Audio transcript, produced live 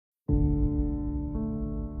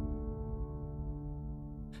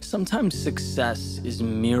Sometimes success is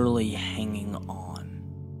merely hanging on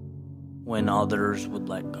when others would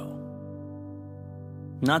let go.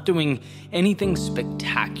 Not doing anything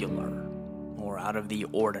spectacular or out of the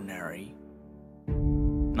ordinary.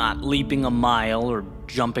 Not leaping a mile or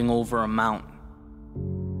jumping over a mountain.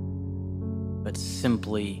 But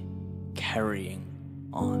simply carrying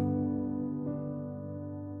on.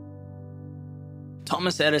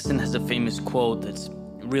 Thomas Edison has a famous quote that's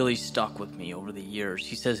really stuck with me over the years.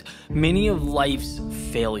 He says, "Many of life's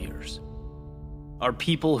failures are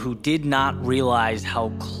people who did not realize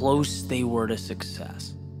how close they were to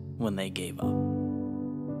success when they gave up."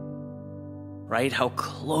 Right? How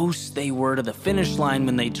close they were to the finish line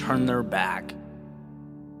when they turned their back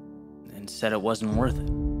and said it wasn't worth it.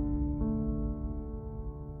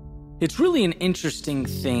 It's really an interesting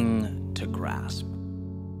thing to grasp.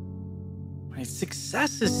 Right?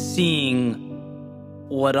 Success is seeing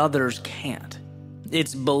what others can't.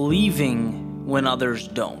 It's believing when others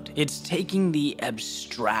don't. It's taking the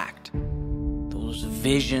abstract, those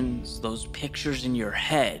visions, those pictures in your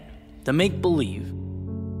head, the make-believe,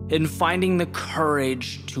 and finding the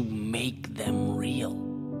courage to make them real,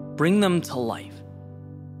 bring them to life.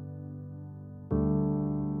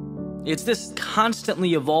 It's this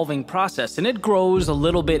constantly evolving process, and it grows a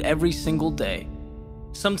little bit every single day.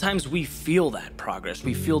 Sometimes we feel that progress,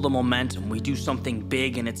 we feel the momentum, we do something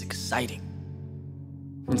big and it's exciting.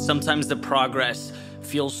 And sometimes the progress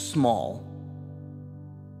feels small.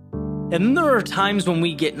 And then there are times when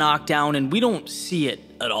we get knocked down and we don't see it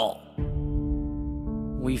at all.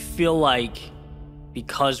 We feel like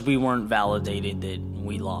because we weren't validated that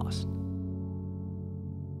we lost,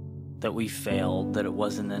 that we failed, that it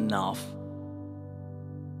wasn't enough.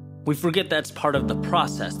 We forget that's part of the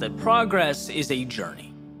process, that progress is a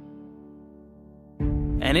journey.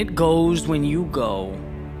 And it goes when you go,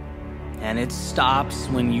 and it stops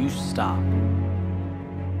when you stop.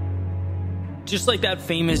 Just like that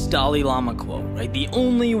famous Dalai Lama quote, right? The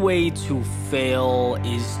only way to fail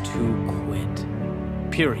is to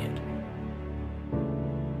quit. Period.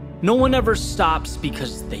 No one ever stops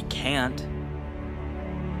because they can't.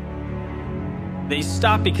 They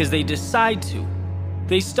stop because they decide to.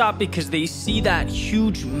 They stop because they see that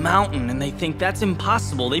huge mountain and they think that's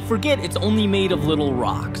impossible. They forget it's only made of little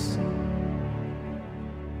rocks.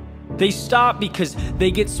 They stop because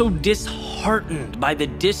they get so disheartened by the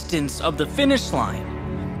distance of the finish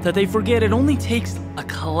line that they forget it only takes a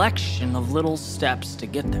collection of little steps to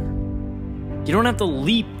get there. You don't have to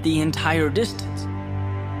leap the entire distance.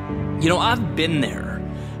 You know, I've been there,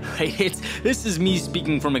 right? This is me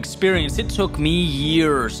speaking from experience. It took me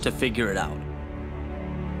years to figure it out.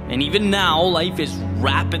 And even now, life is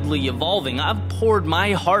rapidly evolving. I've poured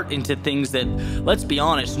my heart into things that, let's be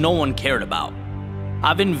honest, no one cared about.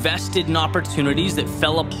 I've invested in opportunities that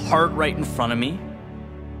fell apart right in front of me.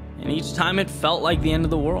 And each time it felt like the end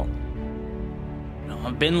of the world. You know,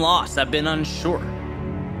 I've been lost, I've been unsure.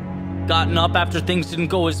 Gotten up after things didn't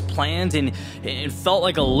go as planned and it felt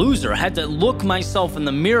like a loser. I had to look myself in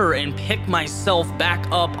the mirror and pick myself back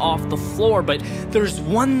up off the floor. But there's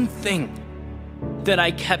one thing that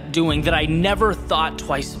I kept doing that I never thought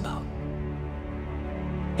twice about.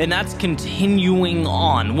 And that's continuing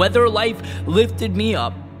on. Whether life lifted me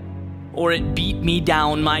up or it beat me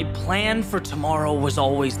down, my plan for tomorrow was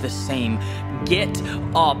always the same. Get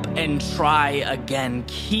up and try again.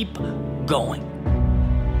 Keep going.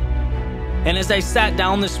 And as I sat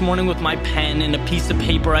down this morning with my pen and a piece of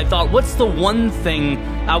paper, I thought, what's the one thing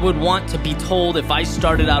I would want to be told if I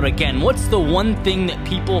started out again? What's the one thing that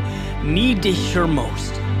people need to hear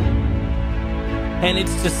most? And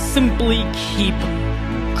it's to simply keep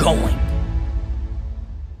going.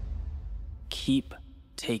 Keep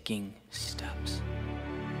taking steps.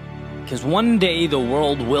 Because one day the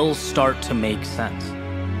world will start to make sense.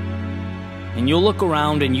 And you'll look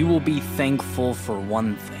around and you will be thankful for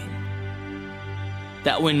one thing.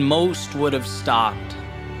 That when most would have stopped,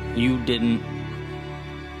 you didn't.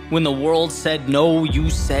 When the world said no, you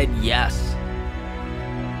said yes.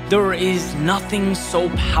 There is nothing so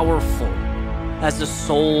powerful as a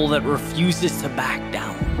soul that refuses to back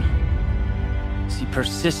down. See,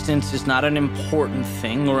 persistence is not an important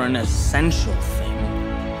thing or an essential thing.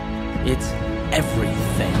 It's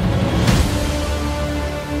everything.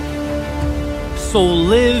 So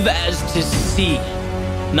live as to see.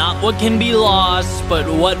 Not what can be lost, but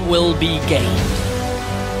what will be gained.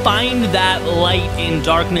 Find that light in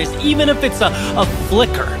darkness, even if it's a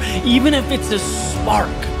flicker, even if it's a spark.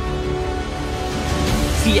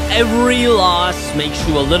 See, every loss makes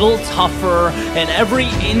you a little tougher, and every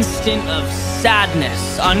instant of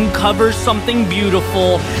sadness uncovers something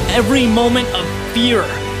beautiful. Every moment of fear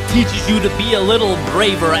teaches you to be a little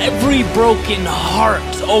braver. Every broken heart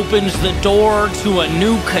opens the door to a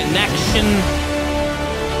new connection.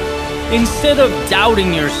 Instead of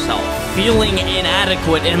doubting yourself, feeling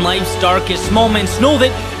inadequate in life's darkest moments, know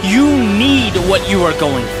that you need what you are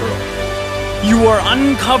going through. You are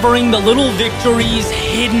uncovering the little victories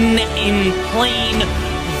hidden in plain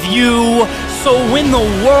view. So when the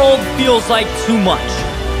world feels like too much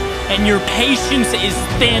and your patience is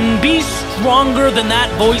thin, be stronger than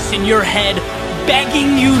that voice in your head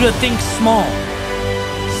begging you to think small.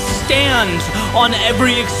 Stand on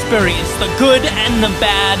every experience, the good and the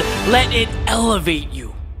bad. Let it elevate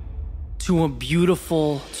you to a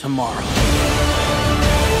beautiful tomorrow.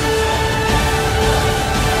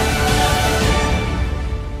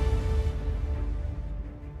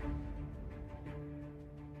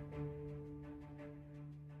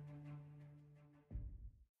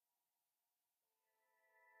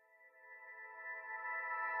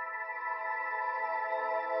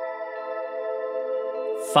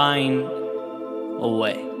 Find a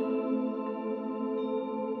way.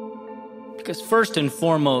 Because first and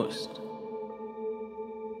foremost,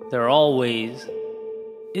 there always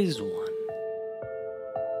is one.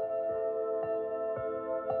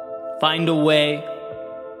 Find a way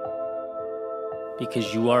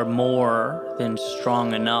because you are more than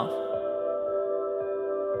strong enough.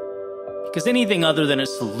 Because anything other than a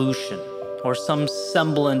solution or some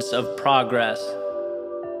semblance of progress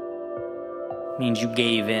means you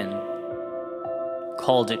gave in,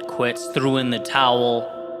 called it quits, threw in the towel.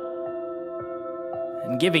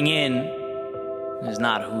 And giving in is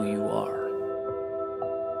not who you are.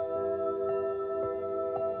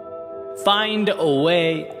 Find a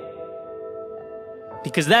way,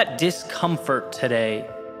 because that discomfort today,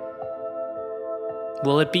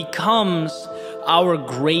 well, it becomes our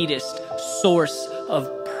greatest source of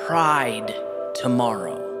pride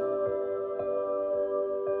tomorrow.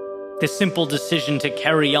 The simple decision to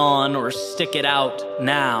carry on or stick it out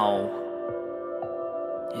now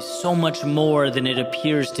is so much more than it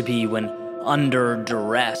appears to be when under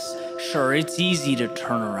duress. Sure, it's easy to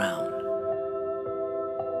turn around.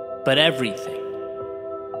 But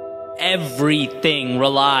everything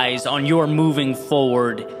relies on your moving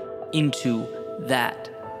forward into that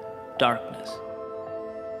darkness.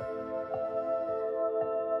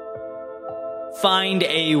 Find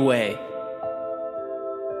a way.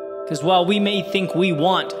 Because while we may think we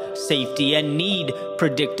want safety and need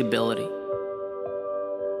predictability,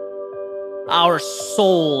 our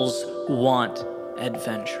souls want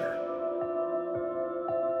adventure.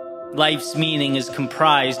 Life's meaning is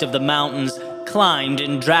comprised of the mountains climbed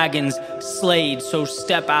and dragons slayed, so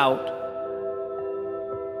step out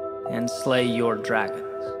and slay your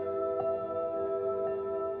dragons.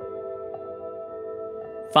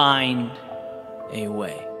 Find a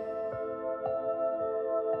way.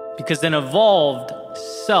 Because an evolved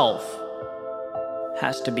self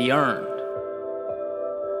has to be earned.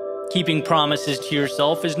 Keeping promises to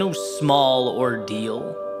yourself is no small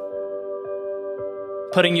ordeal.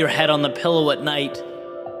 Putting your head on the pillow at night,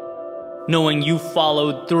 knowing you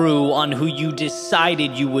followed through on who you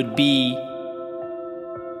decided you would be,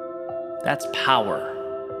 that's power.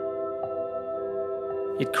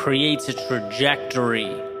 It creates a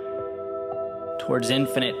trajectory towards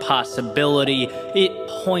infinite possibility. It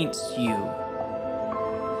points you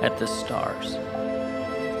at the stars.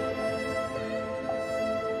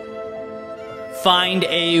 Find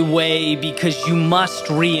a way, because you must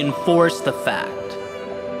reinforce the fact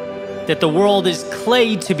that the world is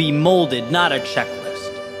clay to be molded, not a checklist.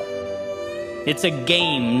 It's a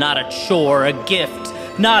game, not a chore, a gift,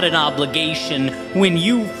 not an obligation. When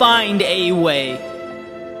you find a way,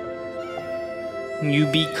 you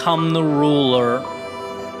become the ruler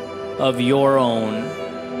of your own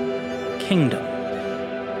kingdom.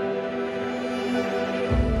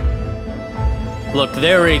 Look,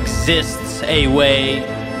 there exists a way,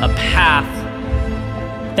 a path.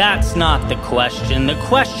 That's not the question. The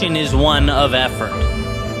question is one of effort.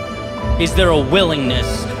 Is there a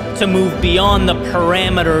willingness to move beyond the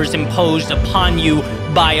parameters imposed upon you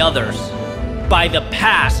by others, by the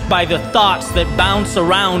past, by the thoughts that bounce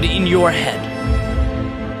around in your head?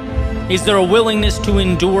 Is there a willingness to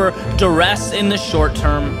endure duress in the short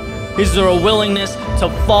term? Is there a willingness to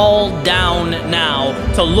fall down now,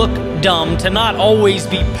 to look dumb, to not always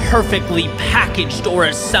be perfectly packaged or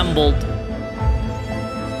assembled?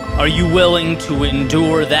 Are you willing to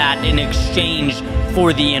endure that in exchange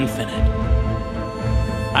for the infinite?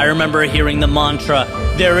 I remember hearing the mantra,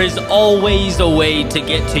 there is always a way to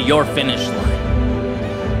get to your finish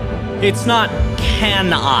line. It's not,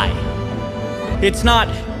 can I? It's not,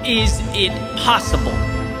 is it possible?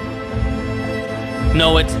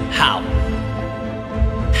 No, it's how.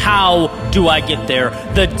 How do I get there?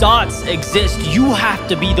 The dots exist. You have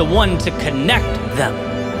to be the one to connect them.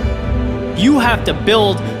 You have to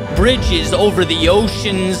build bridges over the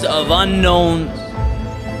oceans of unknowns,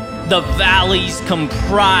 the valleys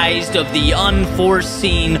comprised of the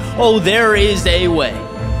unforeseen. Oh, there is a way.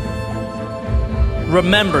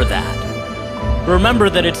 Remember that. Remember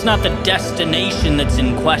that it's not the destination that's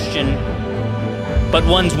in question, but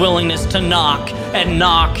one's willingness to knock and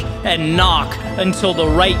knock and knock until the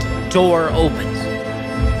right door opens.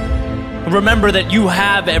 Remember that you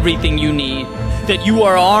have everything you need, that you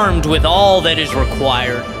are armed with all that is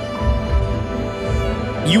required.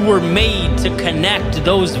 You were made to connect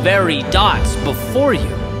those very dots before you.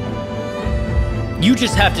 You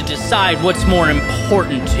just have to decide what's more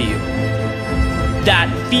important to you. That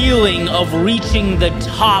feeling of reaching the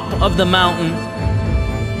top of the mountain,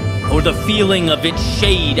 or the feeling of its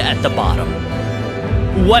shade at the bottom.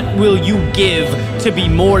 What will you give to be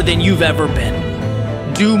more than you've ever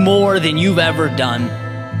been? Do more than you've ever done?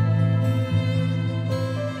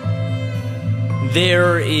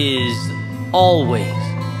 There is always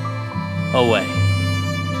a way.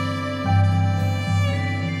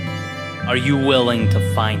 Are you willing to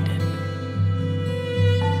find it?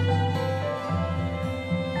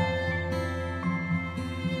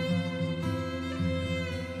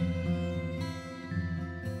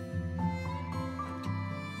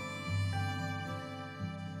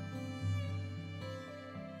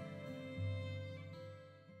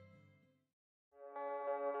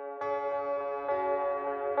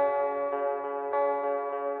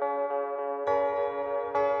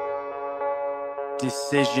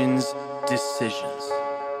 Decisions, decisions.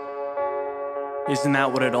 Isn't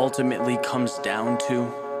that what it ultimately comes down to?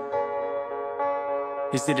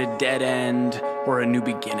 Is it a dead end or a new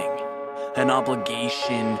beginning? An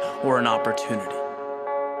obligation or an opportunity?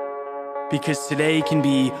 Because today can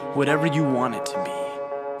be whatever you want it to be,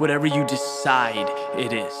 whatever you decide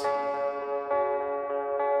it is.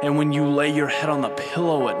 And when you lay your head on the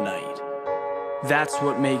pillow at night, that's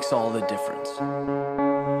what makes all the difference.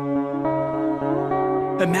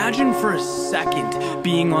 Imagine for a second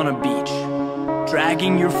being on a beach,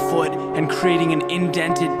 dragging your foot and creating an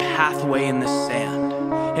indented pathway in the sand.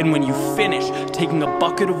 And when you finish, taking a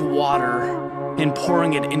bucket of water and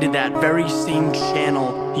pouring it into that very same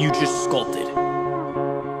channel you just sculpted.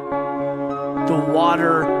 The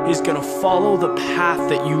water is gonna follow the path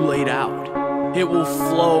that you laid out. It will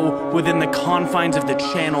flow within the confines of the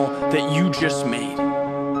channel that you just made.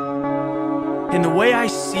 And the way I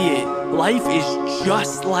see it, life is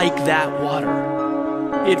just like that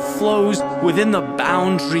water. It flows within the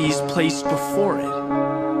boundaries placed before it.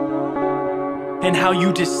 And how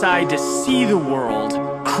you decide to see the world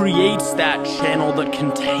creates that channel that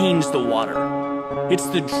contains the water. It's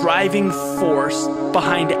the driving force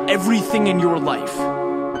behind everything in your life,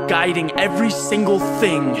 guiding every single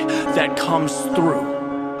thing that comes through.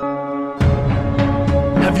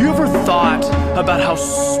 Have you ever thought about how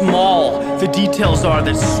small the details are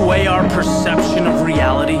that sway our perception of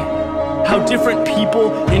reality? How different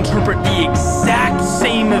people interpret the exact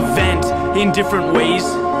same event in different ways?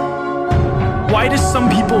 Why do some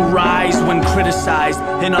people rise when criticized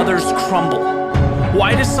and others crumble?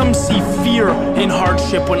 Why do some see fear in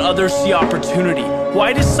hardship when others see opportunity?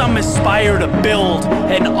 Why do some aspire to build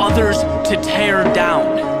and others to tear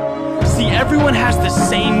down? See, everyone has the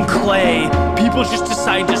same clay. People just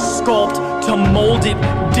decide to sculpt, to mold it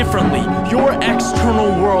differently. Your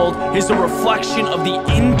external world is a reflection of the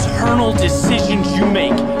internal decisions you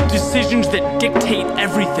make. Decisions that dictate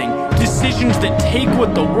everything. Decisions that take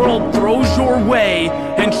what the world throws your way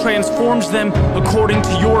and transforms them according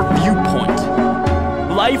to your viewpoint.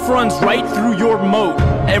 Life runs right through your moat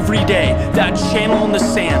every day. That channel in the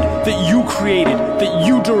sand that you created, that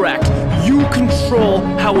you direct. You control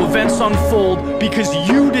how events unfold because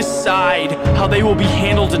you decide how they will be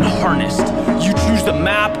handled and harnessed. You choose the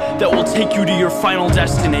map that will take you to your final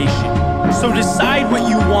destination. So decide what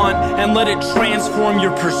you want and let it transform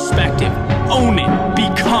your perspective. Own it,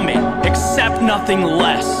 become it, accept nothing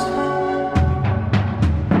less.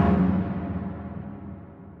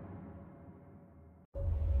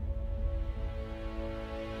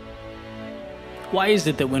 Why is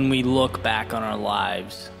it that when we look back on our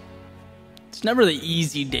lives, it's never the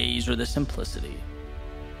easy days or the simplicity?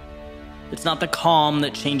 It's not the calm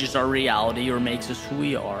that changes our reality or makes us who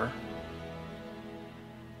we are.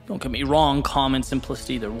 Don't get me wrong, calm and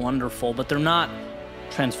simplicity, they're wonderful, but they're not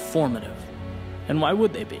transformative. And why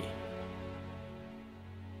would they be?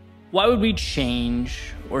 Why would we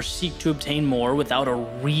change or seek to obtain more without a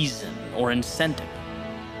reason or incentive?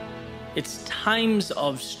 It's times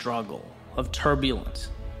of struggle, of turbulence.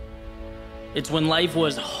 It's when life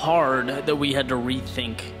was hard that we had to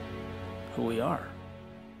rethink who we are,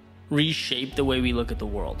 reshape the way we look at the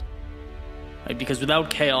world. Right? Because without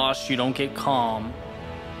chaos, you don't get calm.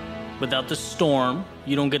 Without the storm,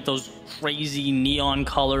 you don't get those crazy neon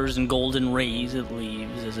colors and golden rays it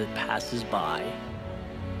leaves as it passes by.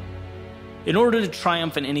 In order to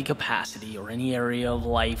triumph in any capacity or any area of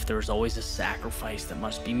life, there's always a sacrifice that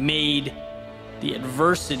must be made. The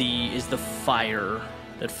adversity is the fire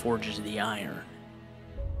that forges the iron.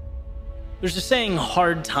 There's a saying,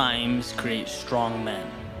 hard times create strong men.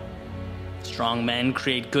 Strong men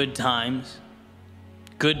create good times.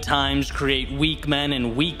 Good times create weak men,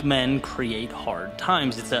 and weak men create hard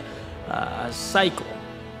times. It's a cycle.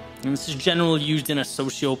 And this is generally used in a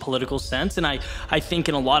socio-political sense, and I think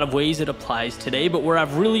in a lot of ways it applies today, but where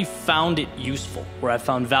I've really found it useful, where I've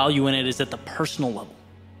found value in it, is at the personal level.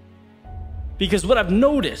 Because what I've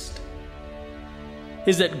noticed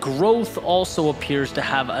is that growth also appears to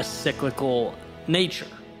have a cyclical nature.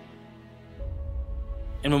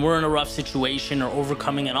 And when we're in a rough situation or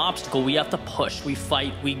overcoming an obstacle, we have to push, we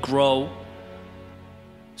fight, we grow.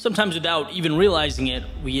 Sometimes without even realizing it,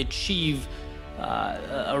 we achieve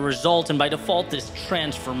a result, and by default, this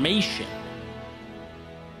transformation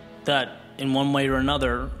that in one way or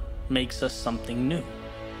another makes us something new.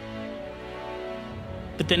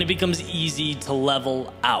 But then it becomes easy to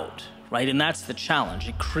level out, right? And that's the challenge.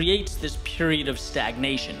 It creates this period of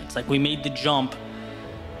stagnation. It's like we made the jump,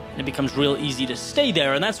 and it becomes real easy to stay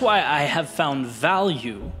there. And that's why I have found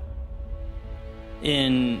value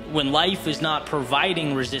in when life is not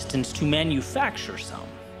providing resistance to manufacture some.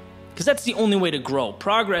 Because that's the only way to grow.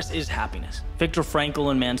 Progress is happiness. Viktor Frankl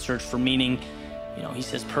in Man's Search for Meaning, he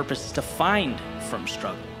says purpose is defined from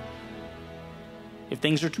struggle. If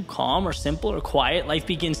things are too calm or simple or quiet, life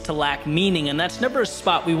begins to lack meaning, and that's never a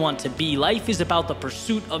spot we want to be. Life is about the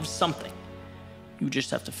pursuit of something. You just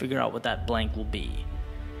have to figure out what that blank will be.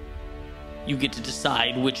 You get to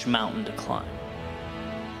decide which mountain to climb.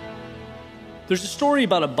 There's a story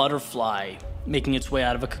about a butterfly making its way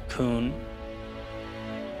out of a cocoon,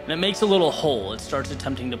 and it makes a little hole. It starts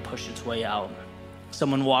attempting to push its way out.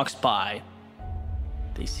 Someone walks by,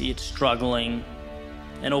 they see it struggling,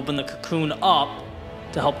 and open the cocoon up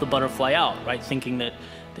to help the butterfly out, right? Thinking that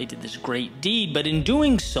they did this great deed, but in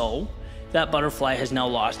doing so, that butterfly has now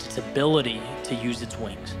lost its ability to use its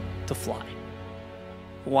wings to fly.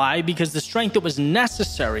 Why? Because the strength that was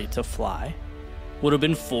necessary to fly would have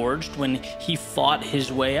been forged when he fought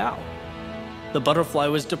his way out. The butterfly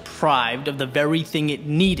was deprived of the very thing it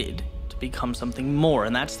needed to become something more,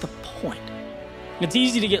 and that's the point. It's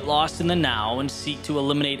easy to get lost in the now and seek to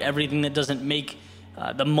eliminate everything that doesn't make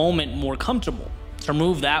the moment more comfortable, to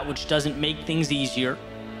remove that which doesn't make things easier.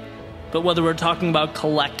 But whether we're talking about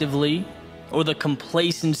collectively or the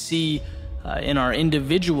complacency in our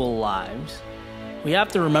individual lives, we have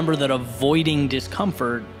to remember that avoiding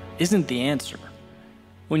discomfort isn't the answer.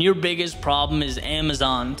 When your biggest problem is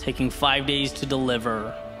Amazon taking 5 days to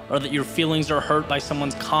deliver, or that your feelings are hurt by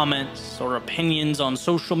someone's comments or opinions on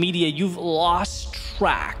social media, you've lost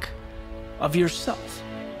track of yourself.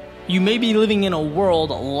 You may be living in a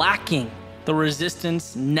world lacking the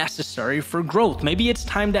resistance necessary for growth. Maybe it's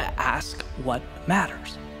time to ask what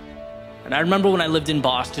matters. And I remember when I lived in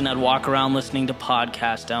Boston, I'd walk around listening to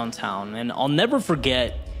podcasts downtown, and I'll never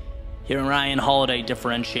forget hearing Ryan Holiday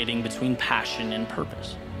differentiating between passion and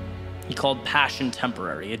purpose. He called passion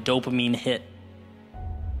temporary, a dopamine hit.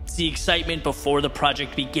 It's the excitement before the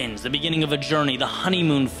project begins, the beginning of a journey, the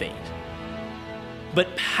honeymoon phase.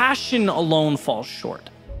 But passion alone falls short.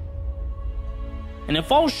 And it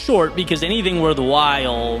falls short because anything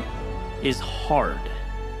worthwhile is hard.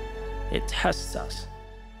 It tests us.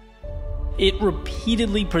 It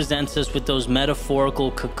repeatedly presents us with those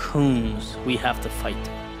metaphorical cocoons we have to fight.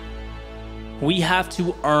 We have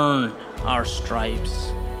to earn our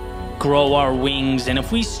stripes, grow our wings, and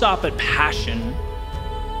if we stop at passion,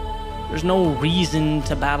 there's no reason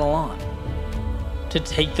to battle on, to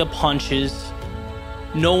take the punches,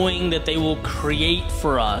 knowing that they will create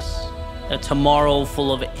for us a tomorrow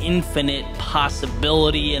full of infinite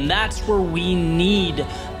possibility, and that's where we need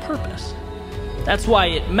purpose. That's why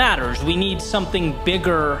it matters. We need something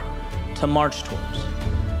bigger to march towards,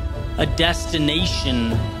 a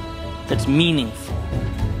destination that's meaningful,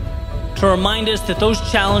 to remind us that those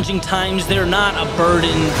challenging times, they're not a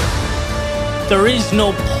burden. There is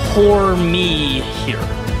no poor me here.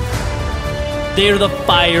 They are the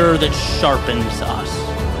fire that sharpens us,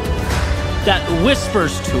 that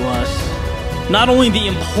whispers to us not only the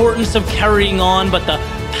importance of carrying on, but the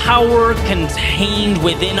power contained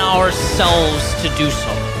within ourselves to do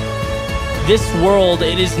so. This world,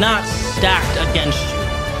 it is not stacked against you.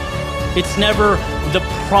 It's never the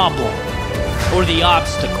problem or the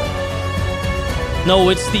obstacle. No,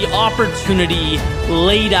 it's the opportunity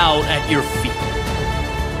laid out at your feet.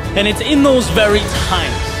 And it's in those very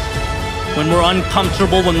times when we're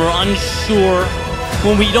uncomfortable, when we're unsure,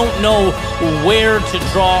 when we don't know where to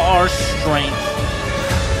draw our strength,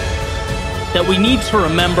 that we need to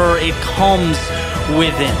remember it comes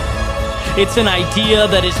within. It's an idea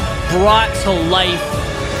that is brought to life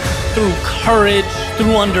through courage,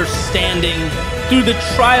 through understanding, through the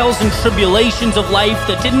trials and tribulations of life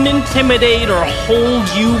that didn't intimidate or hold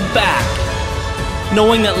you back,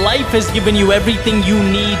 knowing that life has given you everything you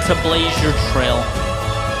need to blaze your trail.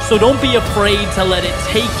 So don't be afraid to let it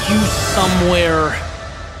take you somewhere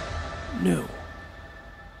new.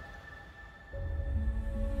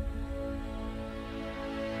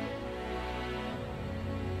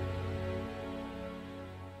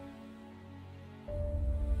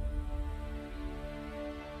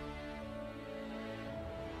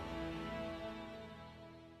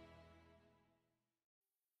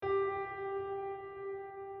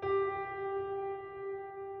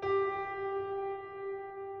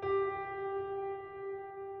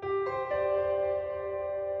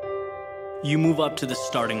 You move up to the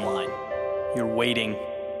starting line. You're waiting,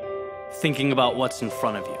 thinking about what's in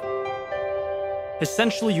front of you.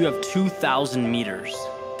 Essentially, you have 2,000 meters.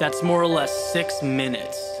 That's more or less 6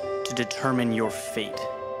 minutes to determine your fate.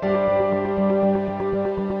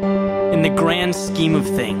 In the grand scheme of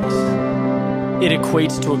things, it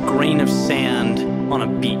equates to a grain of sand on a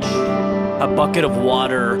beach, a bucket of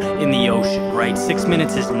water in the ocean, right? 6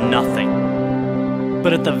 minutes is nothing.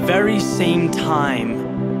 But at the very same time,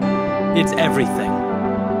 it's everything.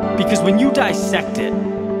 Because when you dissect it,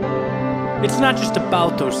 it's not just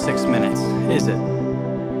about those 6 minutes, is it?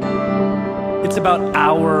 It's about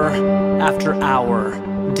hour after hour,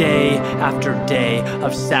 day after day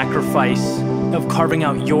of sacrifice, of carving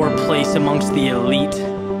out your place amongst the elite.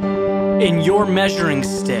 And your measuring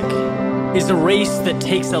stick is a race that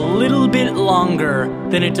takes a little bit longer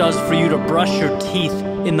than it does for you to brush your teeth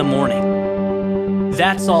in the morning.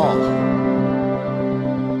 That's all.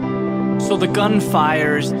 So the gun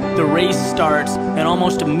fires, the race starts, and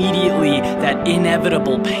almost immediately that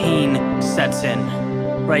inevitable pain sets in,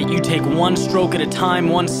 right? You take one stroke at a time,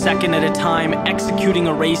 1 second at a time, executing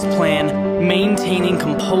a race plan, maintaining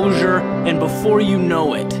composure, and before you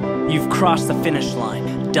know it, you've crossed the finish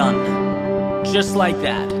line. Done. Just like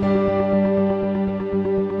that.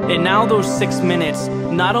 And now those 6 minutes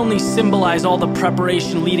not only symbolize all the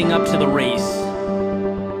preparation leading up to the race,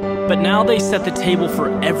 but now they set the table for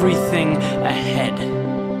everything ahead.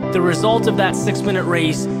 The result of that 6-minute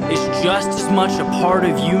race is just as much a part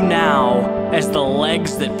of you now as the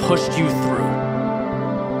legs that pushed you through.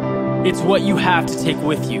 It's what you have to take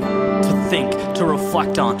with you, to think, to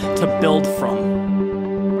reflect on, to build from.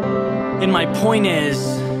 And my point is,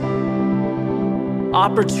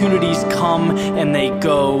 opportunities come and they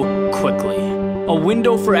go quickly. A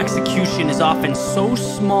window for execution is often so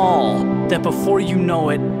small that before you know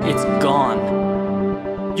it, it's gone.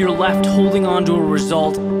 You're left holding on to a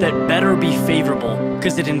result that better be favorable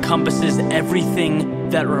because it encompasses everything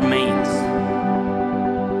that remains.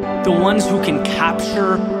 The ones who can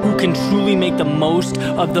capture, who can truly make the most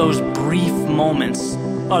of those brief moments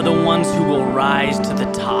are the ones who will rise to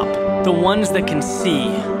the top. The ones that can see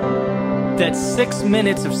that 6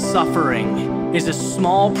 minutes of suffering is a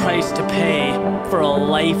small price to pay for a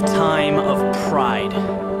lifetime of pride.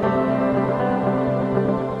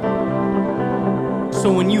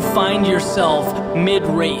 So when you find yourself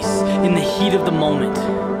mid-race in the heat of the moment,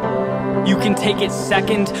 you can take it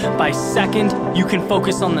second by second. You can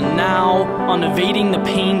focus on the now, on evading the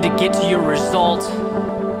pain to get to your result.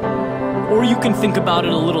 Or you can think about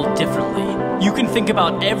it a little differently. You can think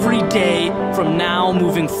about every day from now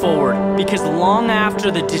moving forward, because long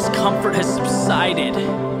after the discomfort has subsided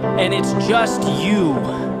and it's just you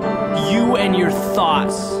and your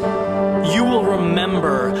thoughts, you will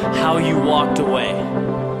remember how you walked away.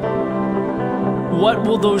 What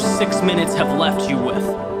will those 6 minutes have left you with?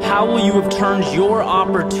 How will you have turned your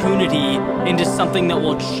opportunity into something that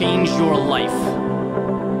will change your life?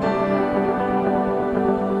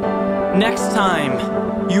 Next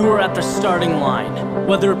time you are at the starting line,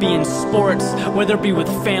 whether it be in sports, whether it be with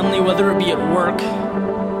family, whether it be at work,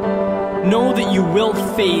 know that you will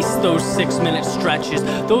face those 6-minute stretches,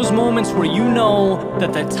 those moments where you know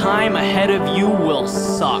that the time ahead of you will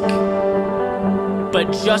suck.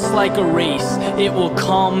 But just like a race, it will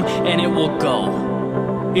come and it will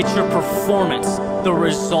go. It's your performance the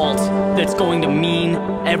result that's going to mean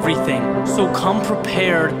everything. So come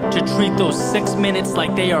prepared to treat those 6 minutes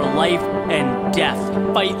like they are life and death.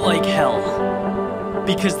 Fight like hell,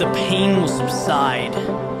 because the pain will subside,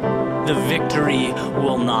 the victory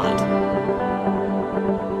will not.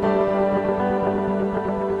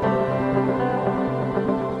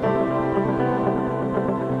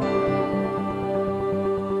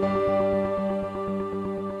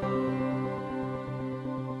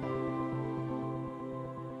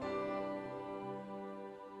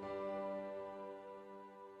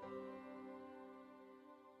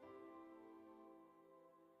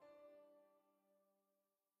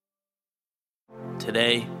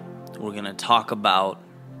 Today, we're going to talk about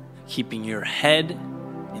keeping your head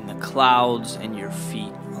in the clouds and your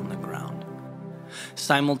feet on the ground,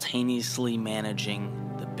 simultaneously managing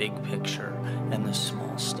the big picture and the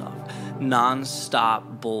small stuff.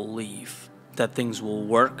 Non-stop belief that things will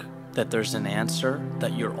work, that there's an answer,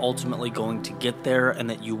 that you're ultimately going to get there, and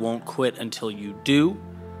that you won't quit until you do,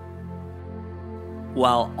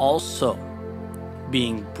 while also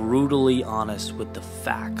being brutally honest with the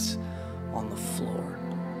facts on the floor,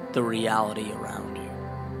 the reality around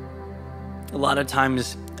you. A lot of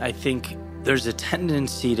times, I think there's a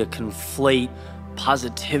tendency to conflate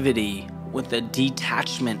positivity with a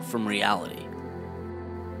detachment from reality.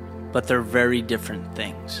 But they're very different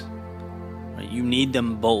things. Right? You need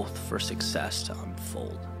them both for success to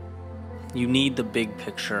unfold. You need the big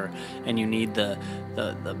picture, and you need the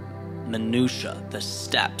minutia, the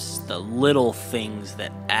steps, the little things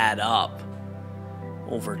that add up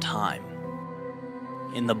over time.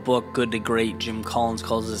 In the book Good to Great, Jim Collins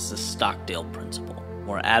calls this the Stockdale Principle,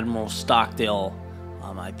 where Admiral Stockdale,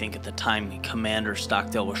 I think at the time Commander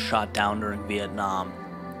Stockdale was shot down during Vietnam.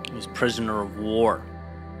 He was prisoner of war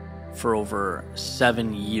for over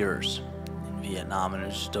 7 years in Vietnam, and it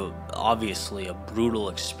was just obviously a brutal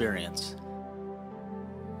experience.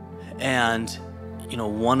 And,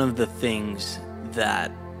 one of the things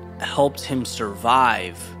that helped him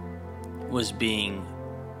survive was being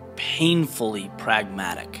painfully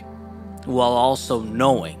pragmatic, while also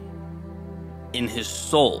knowing in his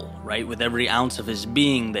soul, right, with every ounce of his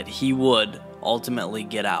being, that he would ultimately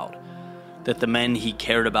get out, that the men he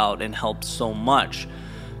cared about and helped so much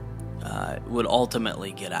would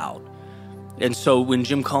ultimately get out. And so when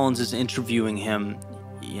Jim Collins is interviewing him,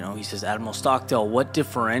 he says, Admiral Stockdale, what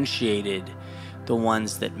differentiated the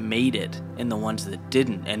ones that made it and the ones that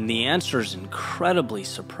didn't? And the answer is incredibly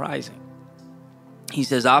surprising. He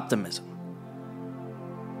says optimism.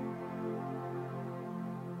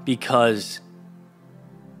 Because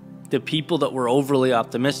the people that were overly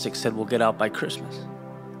optimistic said we'll get out by Christmas.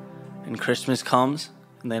 And Christmas comes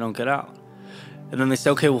and they don't get out. And then they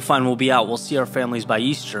say, okay, well fine, we'll be out. We'll see our families by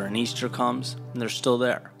Easter. And Easter comes and they're still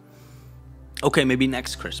there. Okay, maybe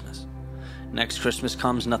next Christmas. Next Christmas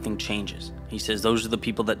comes, nothing changes. He says those are the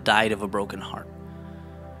people that died of a broken heart.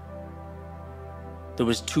 There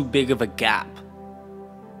was too big of a gap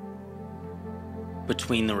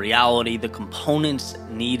between the reality, the components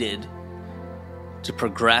needed to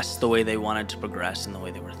progress the way they wanted to progress and the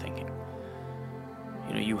way they were thinking.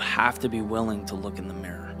 You have to be willing to look in the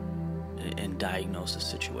mirror and diagnose a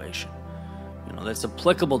situation. That's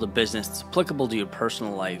applicable to business, it's applicable to your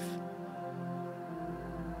personal life.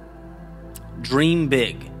 Dream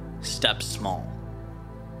big, step small.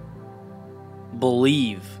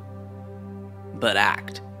 Believe, but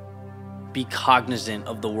act. Be cognizant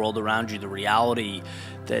of the world around you, the reality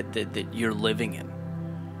that you're living in.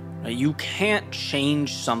 You can't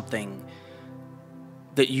change something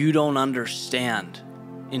that you don't understand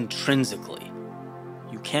intrinsically.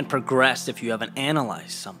 You can't progress if you haven't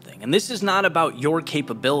analyzed something. And this is not about your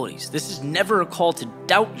capabilities. This is never a call to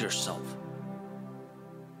doubt yourself.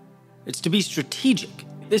 It's to be strategic.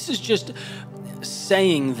 This is just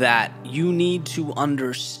saying that you need to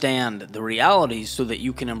understand the realities so that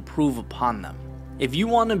you can improve upon them. If you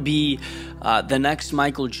want to be the next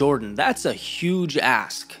Michael Jordan, that's a huge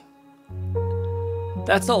ask.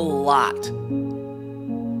 That's a lot.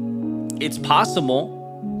 It's possible.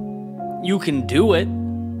 You can do it.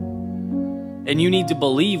 And you need to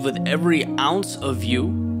believe with every ounce of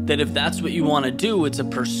you that if that's what you want to do, it's a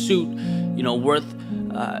pursuit, worth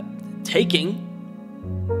taking.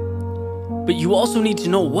 But you also need to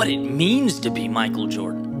know what it means to be Michael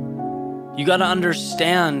Jordan. You got to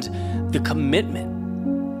understand the commitment,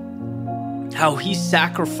 how he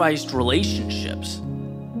sacrificed relationships.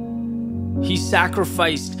 He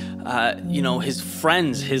sacrificed, his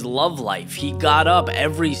friends, his love life. He got up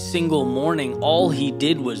every single morning. All he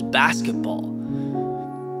did was basketball.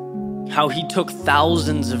 How he took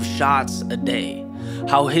thousands of shots a day.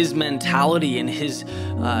 how his mentality and his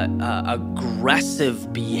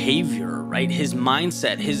aggressive behavior, right? His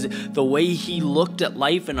mindset, the way he looked at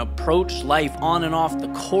life and approached life on and off the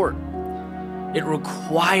court, it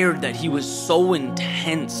required that he was so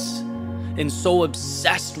intense and so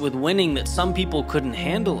obsessed with winning that some people couldn't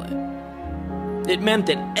handle it. It meant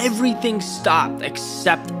that everything stopped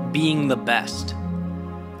except being the best.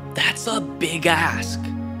 That's a big ask.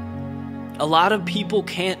 A lot of people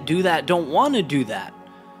can't do that, don't want to do that.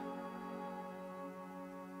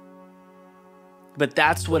 But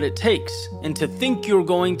that's what it takes. And to think you're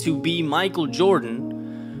going to be Michael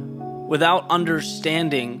Jordan without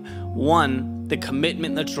understanding, one, the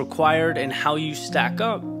commitment that's required and how you stack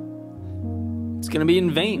up, it's going to be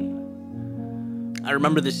in vain. I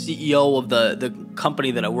remember the CEO of the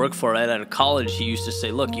company that I work for right out of college, he used to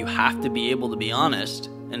say, look, you have to be able to be honest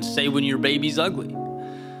and say when your baby's ugly,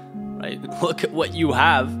 right? Look at what you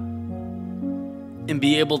have and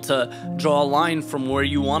be able to draw a line from where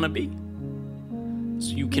you want to be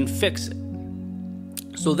so you can fix it.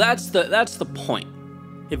 So that's the point.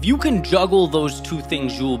 If you can juggle those two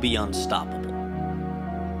things, you will be unstoppable.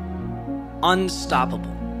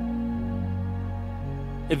 Unstoppable.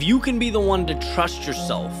 If you can be the one to trust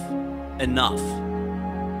yourself enough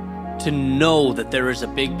to know that there is a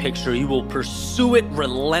big picture, you will pursue it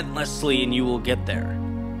relentlessly and you will get there.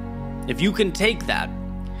 If you can take that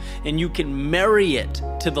and you can marry it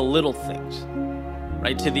to the little things,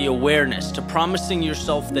 right, to the awareness, to promising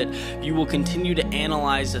yourself that you will continue to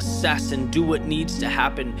analyze, assess, and do what needs to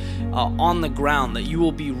happen on the ground, that you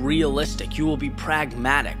will be realistic, you will be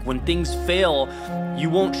pragmatic. When things fail, you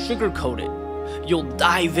won't sugarcoat it. You'll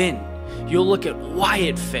dive in. You'll look at why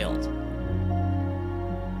it failed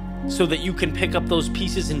so that you can pick up those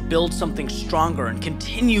pieces and build something stronger and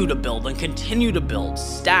continue to build and continue to build,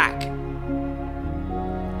 stack,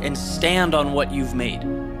 and stand on what you've made.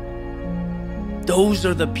 Those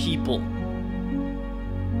are the people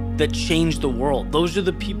that change the world. Those are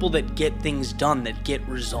the people that get things done, that get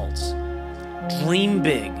results. Dream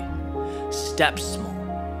big, step small.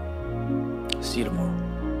 See you tomorrow.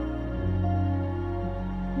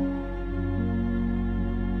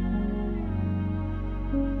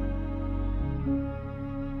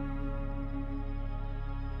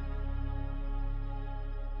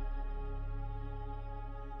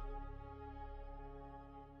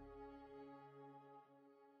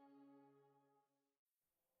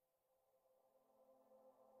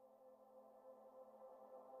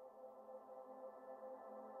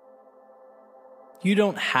 You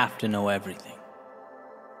don't have to know everything.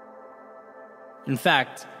 In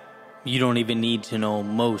fact, you don't even need to know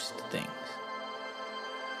most things.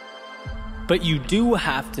 But you do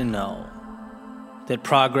have to know that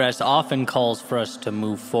progress often calls for us to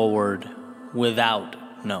move forward without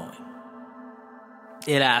knowing.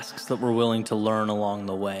 It asks that we're willing to learn along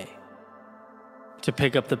the way, to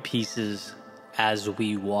pick up the pieces as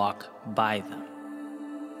we walk by them.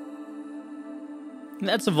 And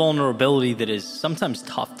that's a vulnerability that is sometimes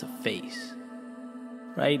tough to face,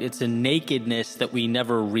 right? It's a nakedness that we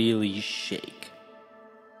never really shake.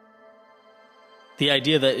 The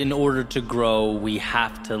idea that in order to grow, we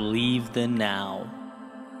have to leave the now,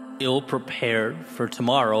 ill-prepared for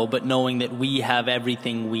tomorrow, but knowing that we have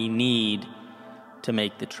everything we need to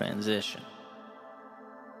make the transition.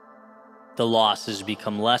 The losses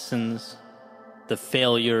become lessons, the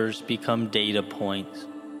failures become data points,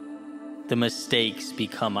 the mistakes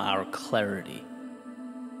become our clarity.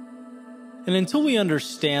 And until we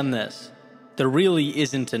understand this, there really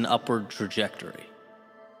isn't an upward trajectory.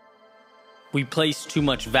 We place too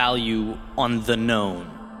much value on the known,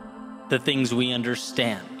 the things we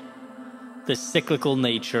understand, the cyclical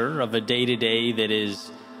nature of a day-to-day that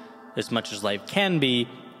is, as much as life can be,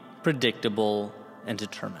 predictable and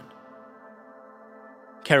determined.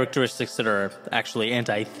 Characteristics that are actually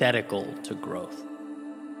antithetical to growth.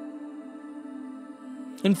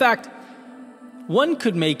 In fact, one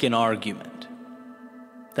could make an argument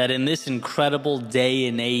that in this incredible day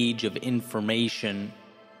and age of information,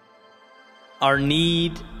 our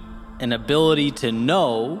need and ability to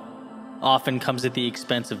know often comes at the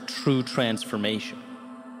expense of true transformation.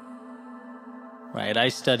 Right? I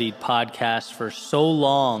studied podcasts for so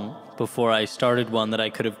long before I started one that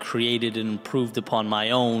I could have created and improved upon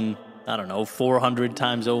my own, 400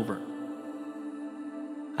 times over.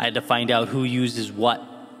 I had to find out who uses what,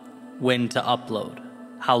 when to upload,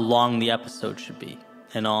 how long the episode should be,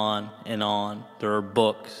 and on and on. There are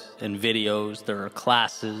books and videos, there are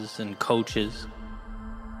classes and coaches.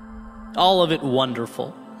 All of it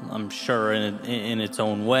wonderful, I'm sure, in its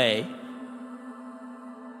own way.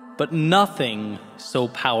 but nothing so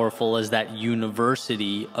powerful as that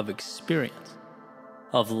university of experience,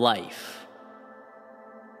 of life.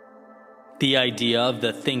 The idea of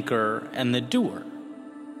the thinker and the doer.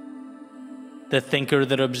 The thinker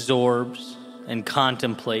that absorbs and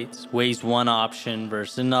contemplates, weighs one option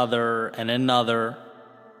versus another and another.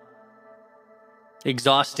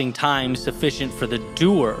 Exhausting time sufficient for the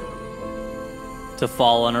doer to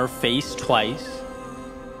fall on her face twice,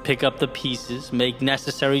 pick up the pieces, make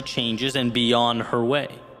necessary changes, and be on her way.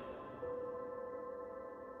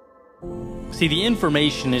 See, the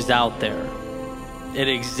information is out there. It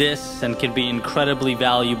exists and can be incredibly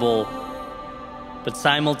valuable, but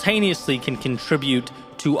simultaneously can contribute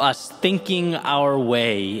to us thinking our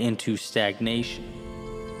way into stagnation.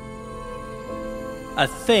 A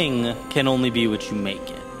thing can only be what you make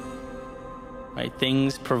it. Right?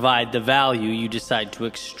 Things provide the value you decide to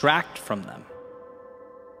extract from them.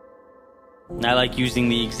 And I like using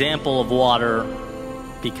the example of water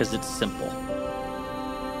because it's simple.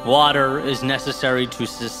 Water is necessary to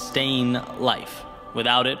sustain life.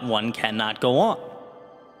 Without it, one cannot go on.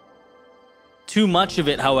 Too much of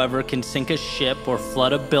it, however, can sink a ship or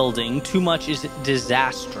flood a building. Too much is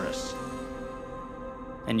disastrous.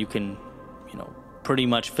 And you can, pretty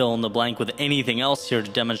much fill in the blank with anything else here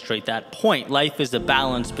to demonstrate that point. Life is a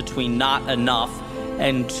balance between not enough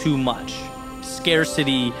and too much,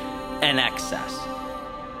 scarcity and excess.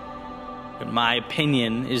 And my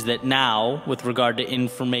opinion is that now, with regard to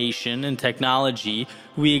information and technology,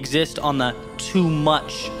 we exist on the too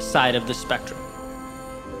much side of the spectrum.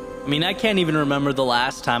 I can't even remember the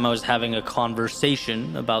last time I was having a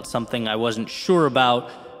conversation about something I wasn't sure about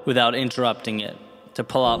without interrupting it to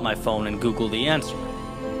pull out my phone and Google the answer.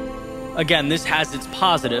 Again, this has its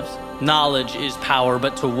positives. Knowledge is power,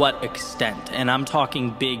 but to what extent? And I'm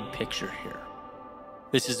talking big picture here.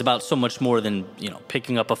 This is about so much more than,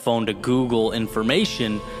 picking up a phone to Google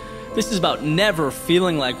information. This is about never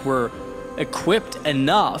feeling like we're equipped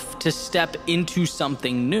enough to step into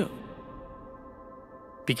something new.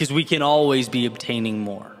 Because we can always be obtaining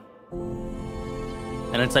more.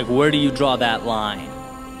 And it's like, where do you draw that line?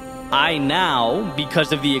 I now,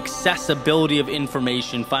 because of the accessibility of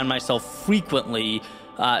information, find myself frequently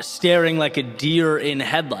staring like a deer in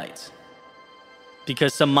headlights.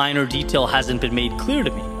 Because some minor detail hasn't been made clear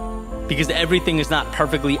to me. Because everything is not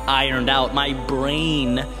perfectly ironed out. My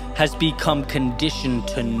brain has become conditioned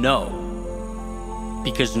to know.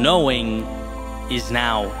 Because knowing is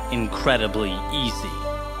now incredibly easy.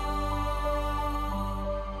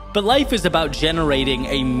 But life is about generating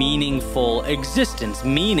a meaningful existence.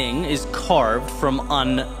 Meaning is carved from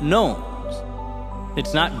unknowns.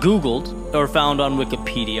 It's not Googled or found on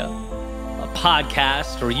Wikipedia. A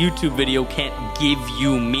podcast or YouTube video can't give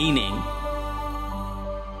you meaning.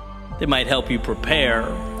 It might help you prepare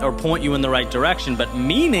or point you in the right direction, but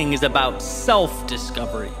meaning is about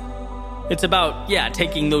self-discovery. It's about,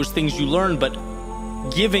 taking those things you learn, but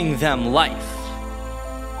giving them life.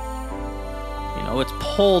 It's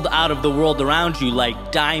pulled out of the world around you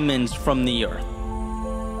like diamonds from the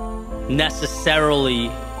earth.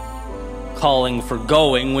 Necessarily calling for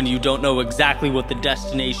going when you don't know exactly what the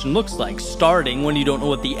destination looks like. Starting when you don't know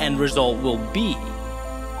what the end result will be.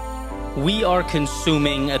 We are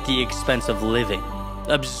consuming at the expense of living.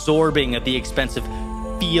 Absorbing at the expense of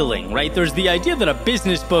feeling, right? There's the idea that a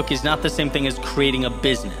business book is not the same thing as creating a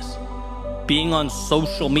business. Being on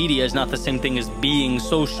social media is not the same thing as being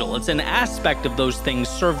social. It's an aspect of those things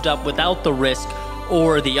served up without the risk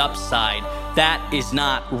or the upside. That is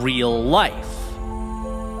not real life.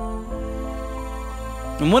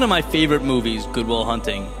 In one of my favorite movies, Good Will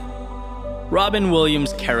Hunting, Robin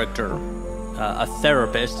Williams' character, a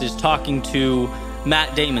therapist, is talking to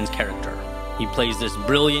Matt Damon's character. He plays this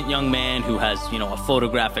brilliant young man who has, a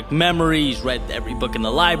photographic memory. He's read every book in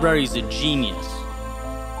the library. He's a genius.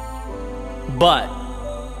 But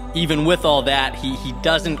even with all that, he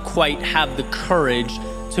doesn't quite have the courage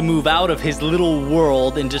to move out of his little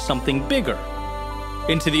world into something bigger,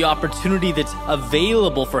 into the opportunity that's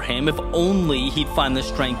available for him if only he'd find the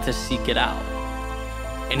strength to seek it out.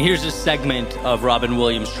 And here's a segment of Robin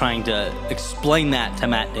Williams trying to explain that to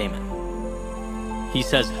Matt Damon. He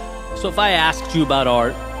says, so if I asked you about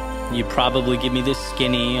art, you'd probably give me this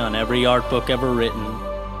skinny on every art book ever written.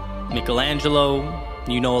 Michelangelo,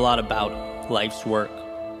 you know a lot about him. Life's work,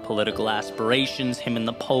 political aspirations, him and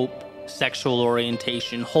the Pope, sexual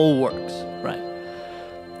orientation, whole works, right?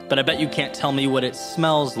 But I bet you can't tell me what it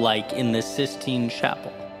smells like in the Sistine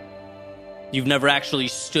Chapel. You've never actually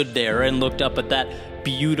stood there and looked up at that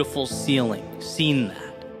beautiful ceiling, seen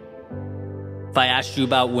that. If I asked you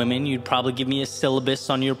about women, you'd probably give me a syllabus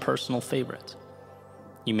on your personal favorites.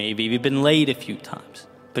 You may have even been late a few times,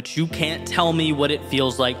 but you can't tell me what it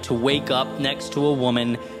feels like to wake up next to a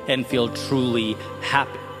woman and feel truly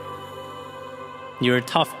happy. You're a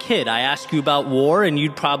tough kid. I ask you about war and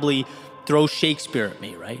you'd probably throw Shakespeare at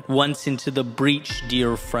me, right? Once into the breach,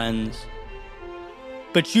 dear friends.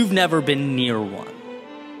 But you've never been near one.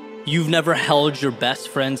 You've never held your best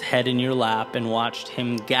friend's head in your lap and watched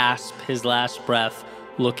him gasp his last breath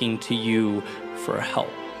looking to you for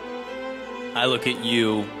help. I look at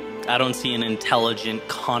you, I don't see an intelligent,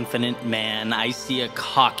 confident man. I see a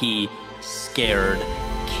cocky, scared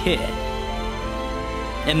kid.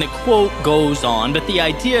 And the quote goes on, but the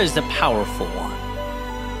idea is a powerful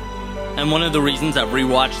one. And one of the reasons I've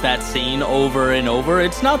rewatched that scene over and over,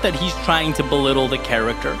 it's not that he's trying to belittle the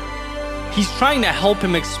character. He's trying to help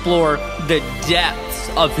him explore the depths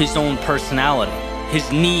of his own personality,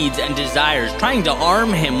 his needs and desires, trying to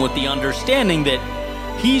arm him with the understanding that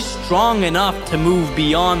he's strong enough to move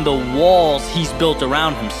beyond the walls he's built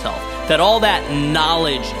around himself, that all that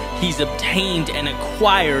knowledge he's obtained and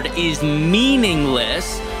acquired is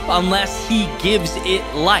meaningless unless he gives it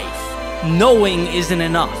life. Knowing isn't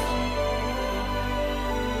enough.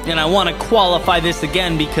 And I want to qualify this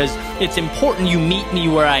again because it's important you meet me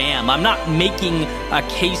where I am. I'm not making a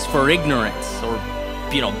case for ignorance or,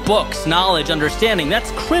 books, knowledge, understanding.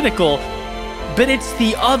 That's critical, but it's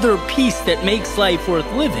the other piece that makes life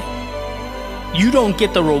worth living. You don't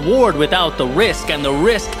get the reward without the risk, and the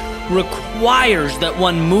risk requires that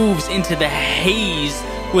one moves into the haze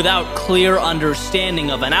without clear understanding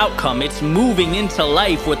of an outcome. It's moving into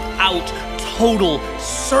life without total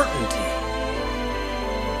certainty.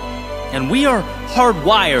 And we are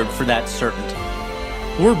hardwired for that certainty.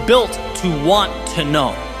 We're built to want to know.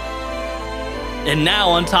 And now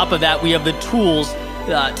on top of that, we have the tools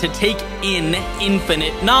to take in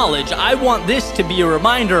infinite knowledge. I want this to be a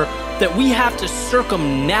reminder that we have to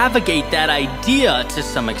circumnavigate that idea to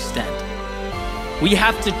some extent. We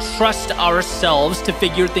have to trust ourselves to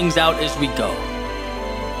figure things out as we go.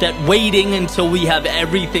 That waiting until we have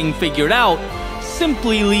everything figured out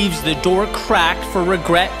simply leaves the door cracked for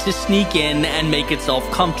regret to sneak in and make itself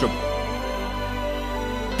comfortable.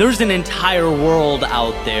 There's an entire world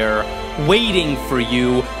out there waiting for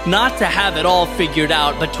you not to have it all figured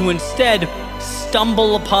out, but to instead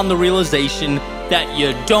stumble upon the realization that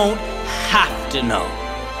you don't have to know.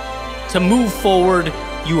 To move forward,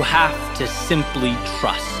 you have to simply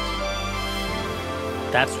trust.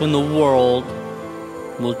 That's when the world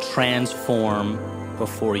will transform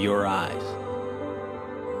before your eyes.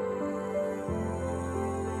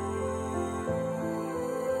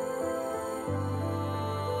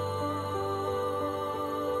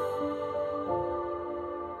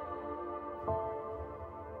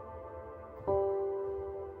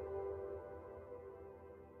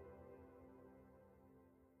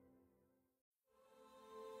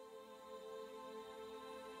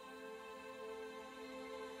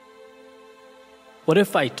 What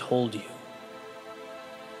if I told you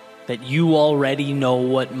that you already know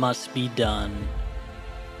what must be done?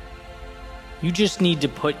 You just need to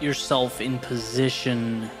put yourself in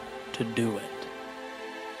position to do it.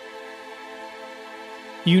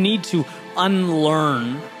 You need to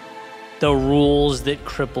unlearn the rules that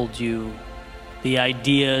crippled you, the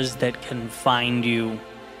ideas that confined you.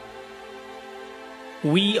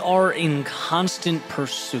 We are in constant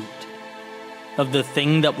pursuit of the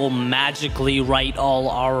thing that will magically right all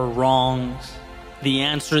our wrongs, the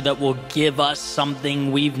answer that will give us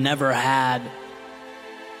something we've never had.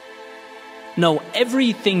 No,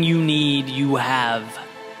 everything you need, you have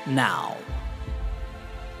now.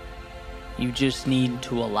 You just need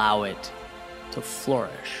to allow it to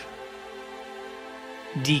flourish.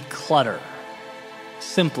 Declutter.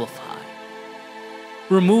 Simplify.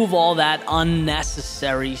 Remove all that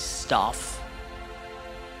unnecessary stuff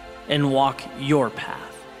and walk your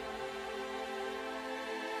path.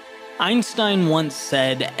 Einstein once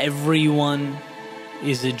said, everyone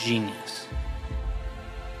is a genius.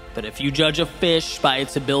 But if you judge a fish by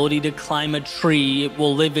its ability to climb a tree, it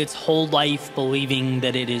will live its whole life believing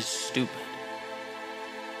that it is stupid.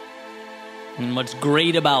 And what's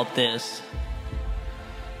great about this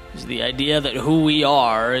is the idea that who we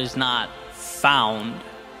are is not found.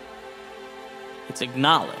 It's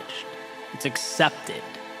acknowledged. It's accepted.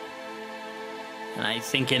 And I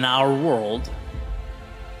think in our world,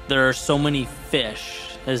 there are so many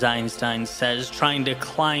fish, as Einstein says, trying to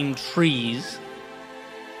climb trees,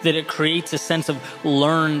 that it creates a sense of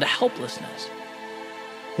learned helplessness.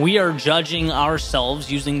 We are judging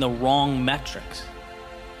ourselves using the wrong metrics.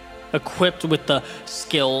 Equipped with the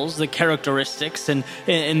skills, the characteristics, and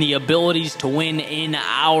the abilities to win in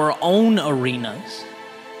our own arenas,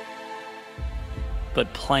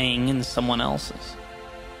 but playing in someone else's?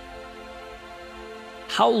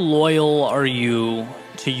 How loyal are you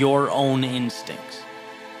to your own instincts?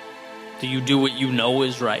 Do you do what you know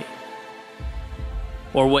is right?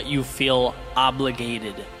 Or what you feel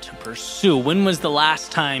obligated to pursue? When was the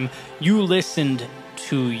last time you listened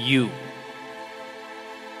to you?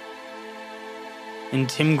 In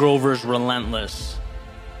Tim Grover's Relentless,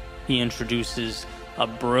 he introduces a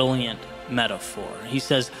brilliant metaphor. He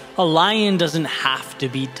says, a lion doesn't have to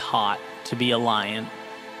be taught to be a lion.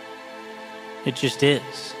 It just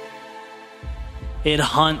is. It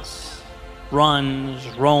hunts, runs,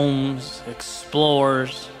 roams,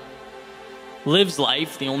 explores, lives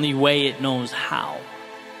life the only way it knows how.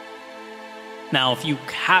 Now, if you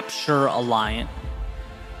capture a lion,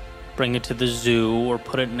 bring it to the zoo or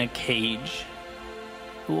put it in a cage,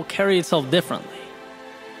 it will carry itself differently.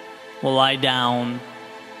 It will lie down,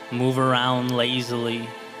 move around lazily,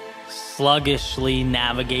 sluggishly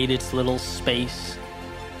navigate its little space.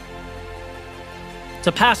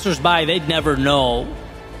 To passersby, they'd never know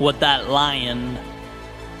what that lion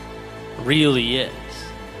really is.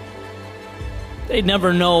 They'd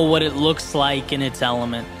never know what it looks like in its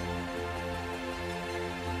element.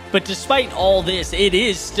 But despite all this, it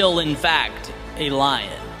is still, in fact, a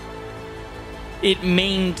lion. It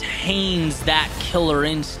maintains that killer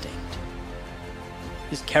instinct.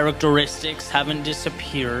 His characteristics haven't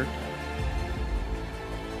disappeared.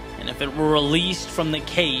 And if it were released from the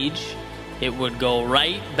cage, it would go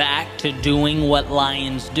right back to doing what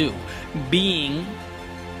lions do, being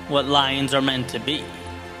what lions are meant to be.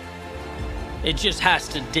 It just has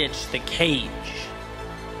to ditch the cage.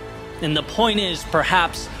 And the point is,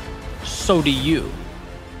 perhaps, so do you.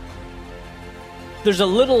 There's a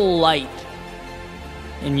little light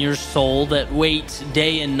in your soul that waits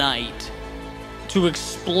day and night to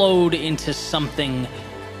explode into something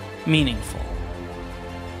meaningful,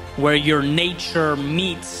 where your nature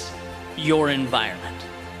meets your environment,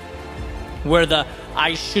 where the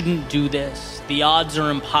I shouldn't do this, the odds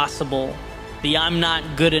are impossible, the I'm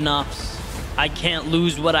not good enough, I can't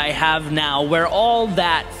lose what I have now, where all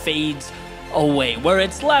that fades away, where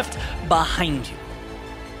it's left behind you.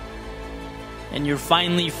 And you're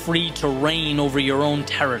finally free to reign over your own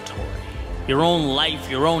territory, your own life,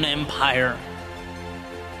 your own empire.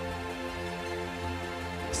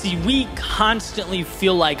 See, we constantly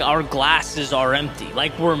feel like our glasses are empty,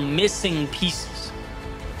 like we're missing pieces,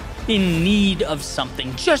 in need of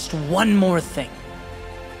something, just one more thing.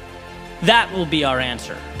 That will be our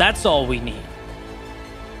answer. That's all we need.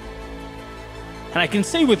 And I can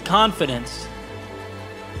say with confidence,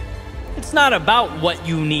 it's not about what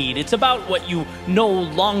you need. It's about what you no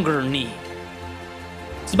longer need.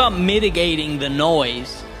 It's about mitigating the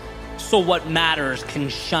noise so what matters can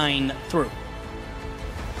shine through.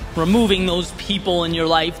 Removing those people in your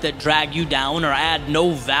life that drag you down or add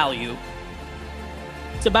no value.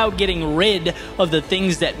 It's about getting rid of the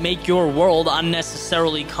things that make your world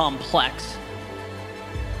unnecessarily complex.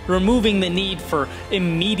 Removing the need for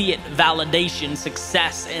immediate validation,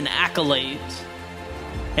 success, and accolades.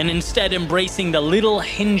 And instead embracing the little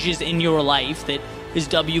hinges in your life that, as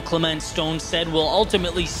W. Clement Stone said, will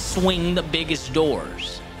ultimately swing the biggest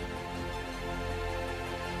doors.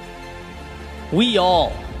 We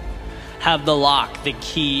all have the lock, the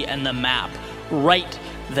key, and the map right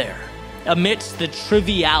there, amidst the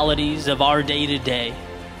trivialities of our day-to-day.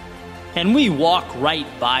 And we walk right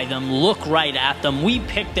by them, look right at them, we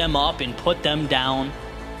pick them up and put them down.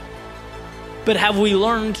 But have we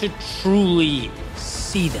learned to truly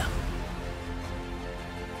see them?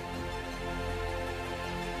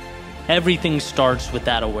 Everything starts with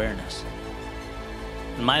that awareness.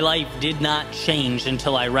 And my life did not change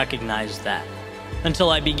until I recognized that.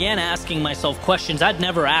 Until I began asking myself questions I'd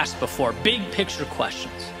never asked before. Big picture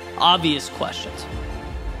questions. Obvious questions.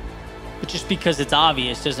 But just because it's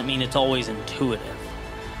obvious doesn't mean it's always intuitive.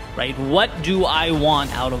 Right? What do I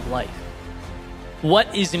want out of life?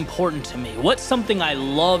 What is important to me? What's something I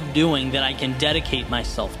love doing that I can dedicate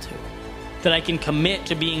myself to? That I can commit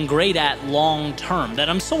to being great at long term? That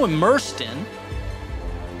I'm so immersed in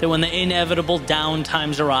that when the inevitable down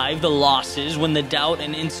times arrive, the losses, when the doubt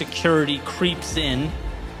and insecurity creeps in,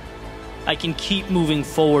 I can keep moving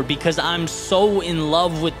forward because I'm so in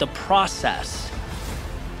love with the process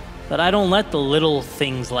that I don't let the little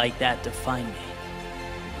things like that define me.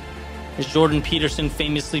 As Jordan Peterson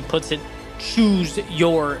famously puts it, choose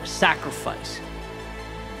your sacrifice.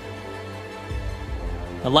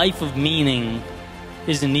 A life of meaning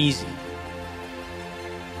isn't easy,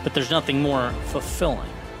 but there's nothing more fulfilling.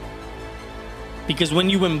 Because when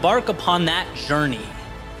you embark upon that journey,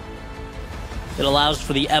 It allows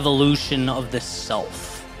for the evolution of the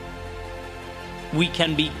self. We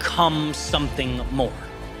can become something more.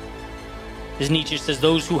 As Nietzsche says,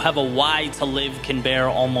 those who have a why to live can bear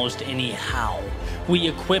almost any how. We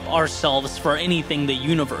equip ourselves for anything the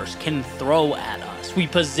universe can throw at us. We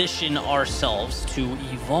position ourselves to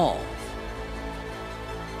evolve.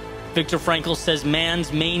 Viktor Frankl says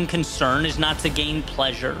man's main concern is not to gain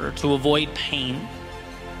pleasure or to avoid pain,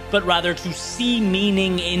 but rather to see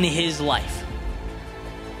meaning in his life.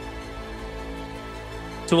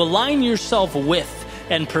 To align yourself with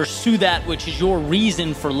and pursue that which is your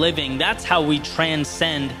reason for living, that's how we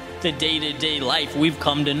transcend the day-to-day life we've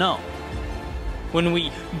come to know. When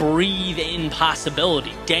we breathe in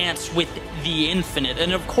possibility, dance with the infinite,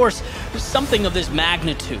 and of course, something of this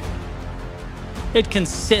magnitude. It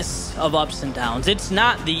consists of ups and downs. It's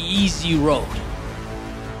not the easy road,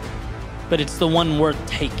 but it's the one worth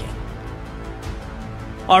taking.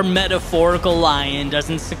 Our metaphorical lion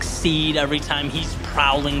doesn't succeed every time he's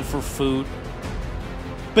prowling for food,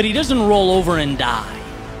 but he doesn't roll over and die.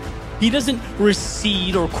 He doesn't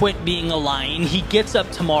recede or quit being a lion. He gets up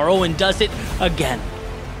tomorrow and does it again,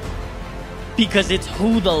 because it's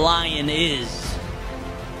who the lion is.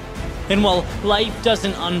 And while life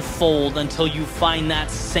doesn't unfold until you find that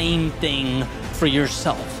same thing for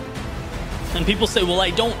yourself. And people say, well, I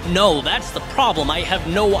don't know. That's the problem. I have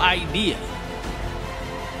no idea.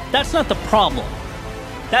 That's not the problem.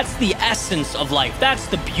 That's the essence of life. That's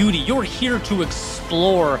the beauty. You're here to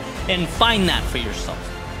explore and find that for yourself.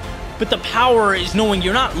 But the power is knowing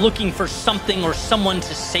you're not looking for something or someone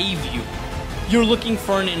to save you. You're looking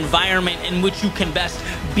for an environment in which you can best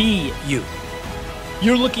be you.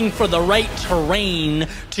 You're looking for the right terrain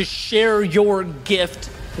to share your gift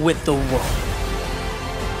with the world.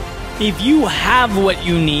 If you have what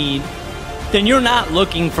you need, then you're not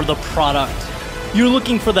looking for the product. You're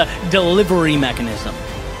looking for the delivery mechanism,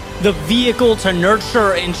 the vehicle to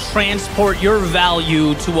nurture and transport your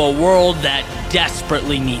value to a world that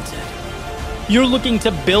desperately needs it. You're looking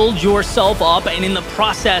to build yourself up and in the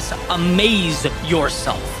process, amaze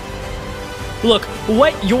yourself. Look,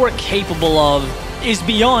 what you're capable of is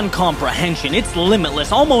beyond comprehension. It's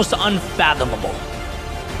limitless, almost unfathomable.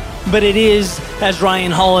 But it is, as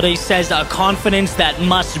Ryan Holiday says, a confidence that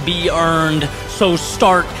must be earned. So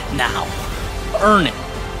start now. Earn it.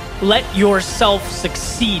 Let yourself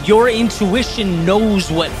succeed. Your intuition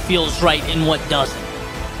knows what feels right and what doesn't.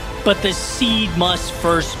 But the seed must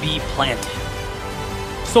first be planted.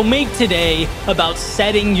 So make today about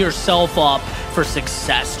setting yourself up for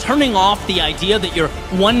success, turning off the idea that you're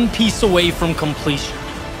one piece away from completion,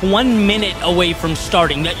 1 minute away from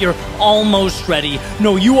starting, that you're almost ready.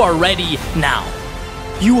 No, you are ready now.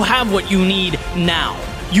 You have what you need now.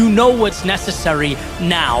 You know what's necessary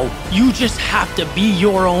now. You just have to be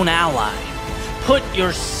your own ally. Put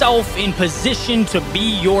yourself in position to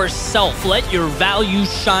be yourself. Let your value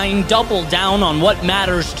shine. Double down on what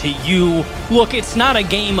matters to you. Look, it's not a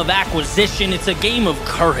game of acquisition. It's a game of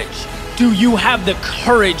courage. Do you have the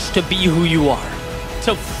courage to be who you are?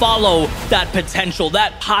 To follow that potential,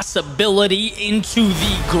 that possibility into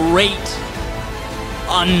the great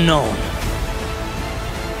unknown.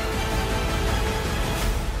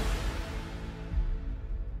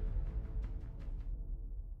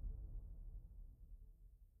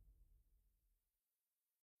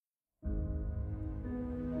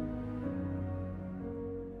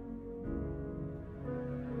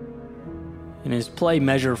 In his play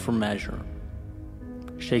Measure for Measure,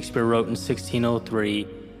 Shakespeare wrote in 1603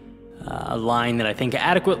 a line that I think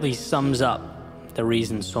adequately sums up the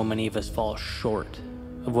reason so many of us fall short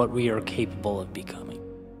of what we are capable of becoming.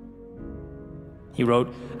 He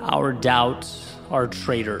wrote, "Our doubts are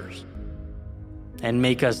traitors, and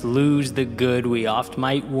make us lose the good we oft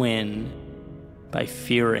might win by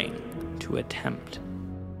fearing to attempt."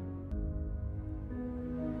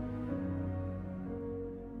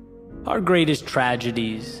 Our greatest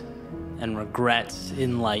tragedies and regrets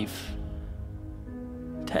in life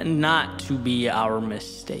tend not to be our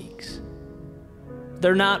mistakes.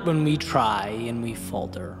 They're not when we try and we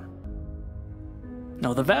falter.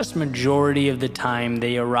 No, the vast majority of the time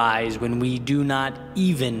they arise when we do not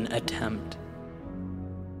even attempt,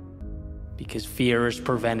 because fear has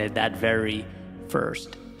prevented that very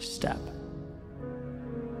first step.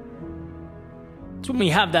 It's when we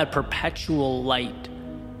have that perpetual light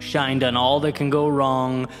shined on all that can go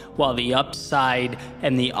wrong, while the upside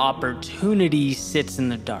and the opportunity sits in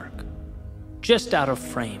the dark, just out of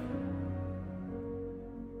frame.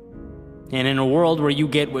 And in a world where you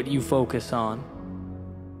get what you focus on,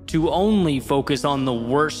 to only focus on the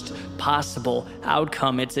worst possible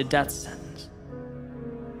outcome, it's a death sentence.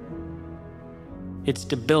 It's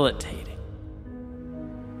debilitating.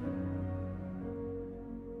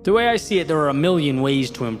 The way I see it, there are a million ways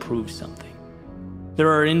to improve something. There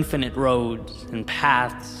are infinite roads and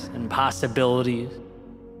paths and possibilities.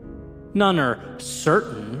 None are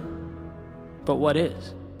certain, but what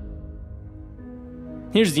is?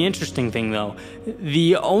 Here's the interesting thing, though.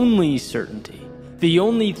 The only certainty, the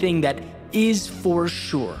only thing that is for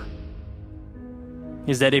sure,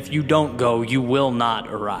 is that if you don't go, you will not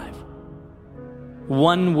arrive.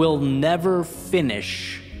 One will never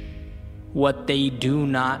finish what they do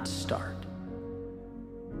not start.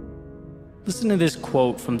 Listen to this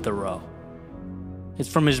quote from Thoreau. It's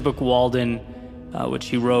from his book Walden, which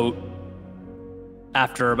he wrote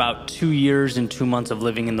after about 2 years and 2 months of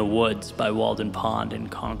living in the woods by Walden Pond in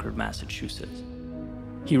Concord, Massachusetts.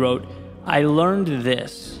 He wrote, "I learned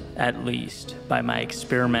this, at least, by my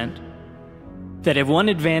experiment, that if one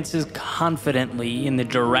advances confidently in the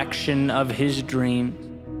direction of his dreams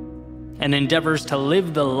and endeavors to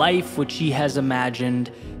live the life which he has imagined,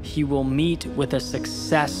 he will meet with a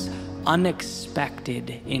success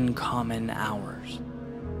unexpected in common hours.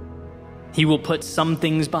 He will put some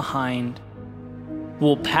things behind,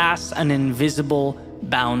 will pass an invisible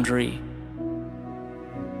boundary.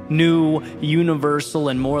 New, universal,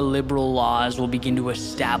 and more liberal laws will begin to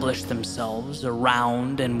establish themselves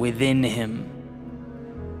around and within him.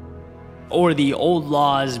 Or the old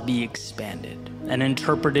laws be expanded and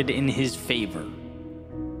interpreted in his favor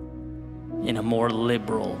in a more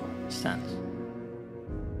liberal sense."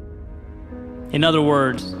 In other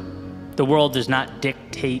words, the world does not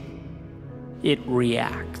dictate, it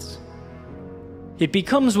reacts. It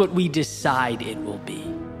becomes what we decide it will be.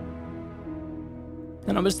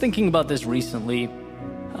 And I was thinking about this recently.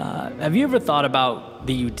 Have you ever thought about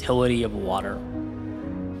the utility of water?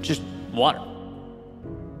 Just water.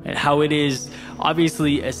 And how it is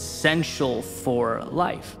obviously essential for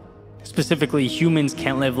life. Specifically, humans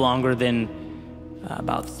can't live longer than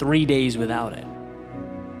about 3 days without it.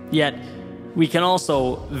 Yet, we can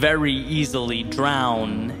also very easily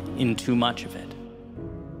drown in too much of it.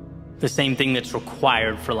 The same thing that's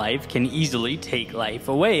required for life can easily take life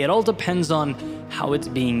away. It all depends on how it's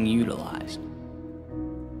being utilized.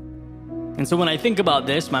 And so when I think about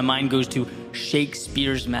this, my mind goes to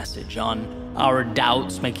Shakespeare's message on our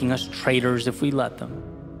doubts making us traitors if we let them.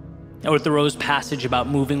 Or Thoreau's passage about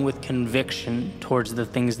moving with conviction towards the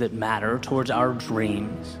things that matter, towards our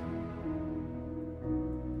dreams.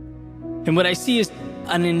 And what I see is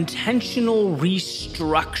an intentional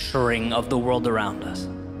restructuring of the world around us.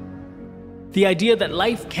 The idea that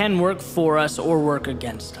life can work for us or work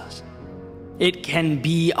against us. It can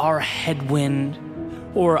be our headwind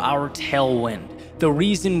or our tailwind, the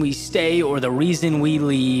reason we stay or the reason we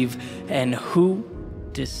leave, and who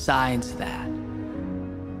decides that?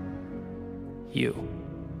 You.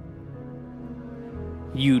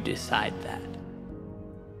 You decide that.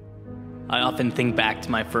 I often think back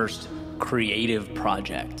to my first creative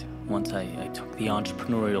project once I took the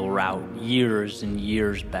entrepreneurial route years and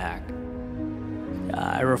years back.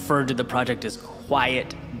 I referred to the project as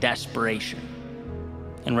quiet desperation,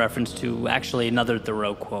 in reference to actually another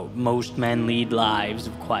Thoreau quote, "Most men lead lives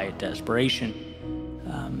of quiet desperation,"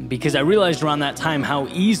 because I realized around that time how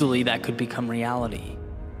easily that could become reality,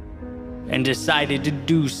 and decided to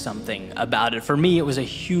do something about it. For me, it was a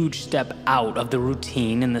huge step out of the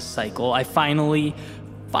routine and the cycle. I finally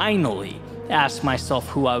asked myself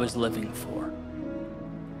who I was living for.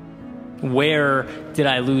 Where did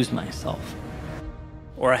I lose myself?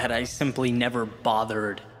 Or had I simply never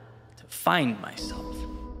bothered to find myself?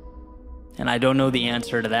 And I don't know the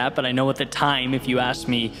answer to that, but I know at the time, if you asked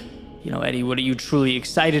me, Eddie, what are you truly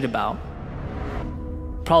excited about?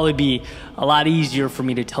 Probably be a lot easier for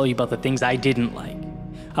me to tell you about the things I didn't like,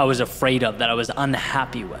 I was afraid of, that I was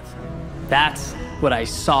unhappy with. That's what I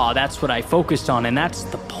saw, that's what I focused on, and that's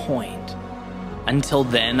the point. Until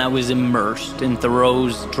then, I was immersed in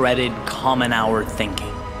Thoreau's dreaded common hour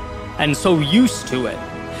thinking, and so used to it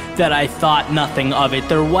that I thought nothing of it.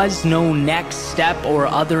 There was no next step or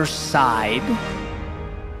other side.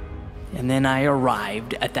 And then I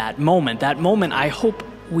arrived at that moment I hope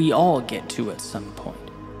we all get to at some point.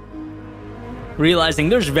 Realizing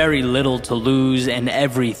there's very little to lose and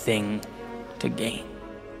everything to gain.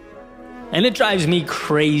 And it drives me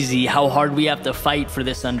crazy how hard we have to fight for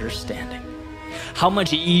this understanding. How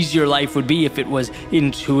much easier life would be if it was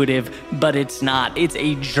intuitive, but it's not. It's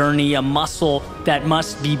a journey, a muscle that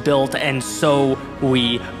must be built, and so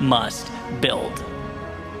we must build.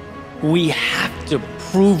 We have to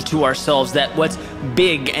prove to ourselves that what's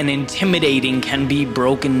big and intimidating can be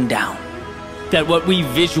broken down. That what we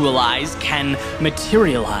visualize can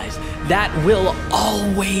materialize. that will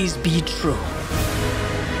always be true.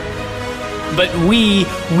 But we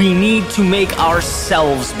need to make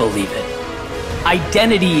ourselves believe it.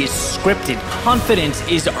 Identity is scripted, confidence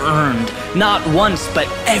is earned, not once, but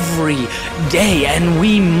every day. And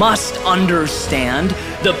we must understand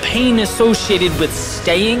the pain associated with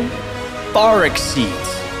staying far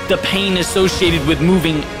exceeds the pain associated with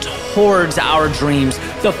moving towards our dreams.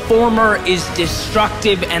 The former is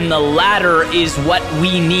destructive and the latter is what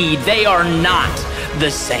we need. They are not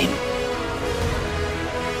the same.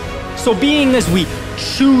 So being as we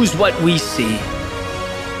choose what we see,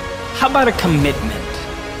 how about a commitment?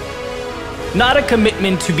 Not a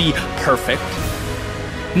commitment to be perfect,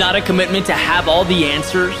 not a commitment to have all the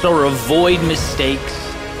answers or avoid mistakes.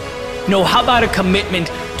 No, how about a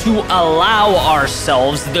commitment to allow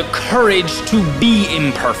ourselves the courage to be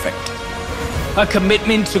imperfect? A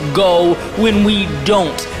commitment to go when we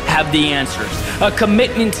don't have the answers. A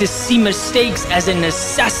commitment to see mistakes as a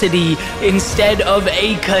necessity instead of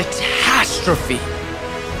a catastrophe.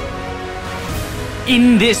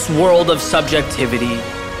 In this world of subjectivity,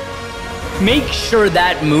 make sure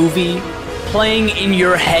that movie playing in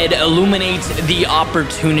your head illuminates the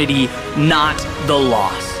opportunity, not the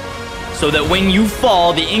loss. So that when you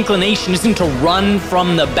fall, the inclination isn't to run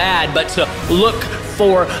from the bad, but to look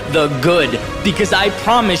for the good. Because I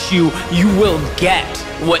promise you, you will get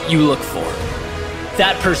what you look for.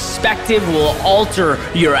 That perspective will alter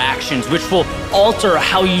your actions, which will alter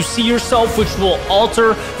how you see yourself, which will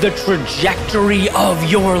alter the trajectory of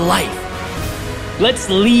your life. Let's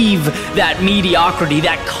leave that mediocrity,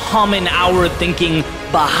 that common hour thinking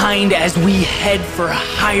behind as we head for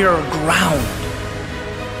higher ground.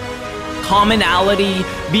 Commonality,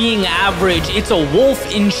 being average, it's a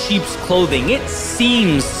wolf in sheep's clothing. It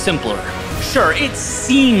seems simpler. Sure, it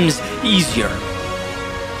seems easier.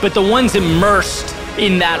 But the ones immersed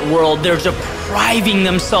in that world, they're depriving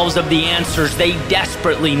themselves of the answers they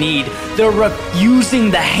desperately need. They're refusing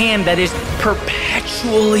the hand that is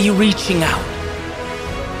perpetually reaching out.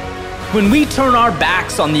 When we turn our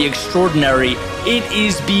backs on the extraordinary, it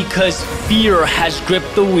is because fear has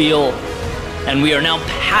gripped the wheel and we are now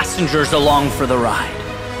passengers along for the ride.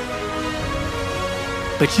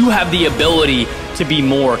 But you have the ability to be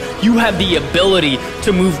more. You have the ability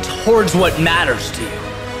to move towards what matters to you.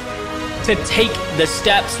 To take the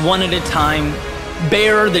steps one at a time,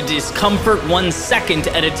 bear the discomfort 1 second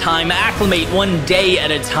at a time, acclimate 1 day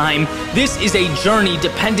at a time. This is a journey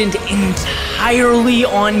dependent entirely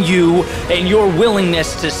on you and your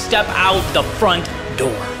willingness to step out the front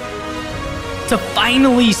door. To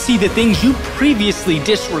finally see the things you previously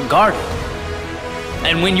disregarded.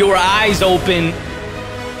 And when your eyes open,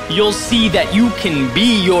 you'll see that you can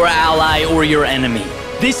be your ally or your enemy.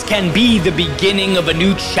 This can be the beginning of a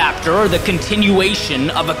new chapter or the continuation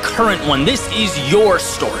of a current one. This is your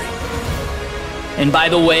story. And by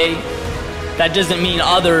the way, that doesn't mean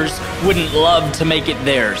others wouldn't love to make it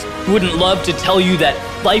theirs, wouldn't love to tell you that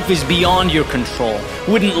life is beyond your control,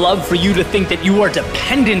 wouldn't love for you to think that you are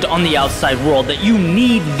dependent on the outside world, that you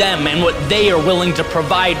need them and what they are willing to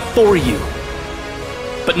provide for you.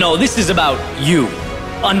 But no, this is about you.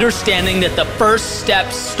 Understanding that the first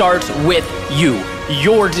step starts with you,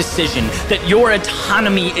 your decision, that your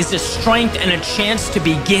autonomy is a strength and a chance to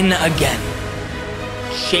begin again.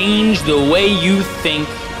 Change the way you think,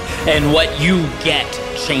 and what you get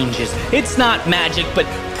changes. It's not magic, but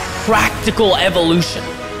practical evolution.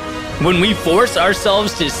 When we force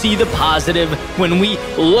ourselves to see the positive, when we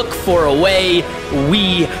look for a way,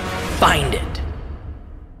 we find it.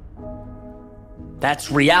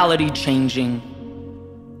 That's reality changing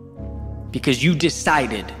because you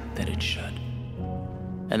decided that it should.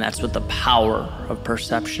 And that's what the power of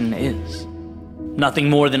perception is. Nothing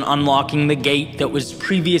more than unlocking the gate that was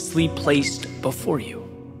previously placed before you.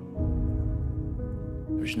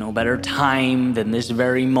 There's no better time than this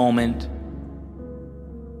very moment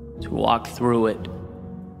to walk through it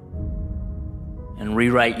and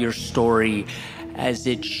rewrite your story as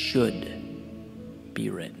it should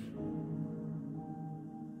be written.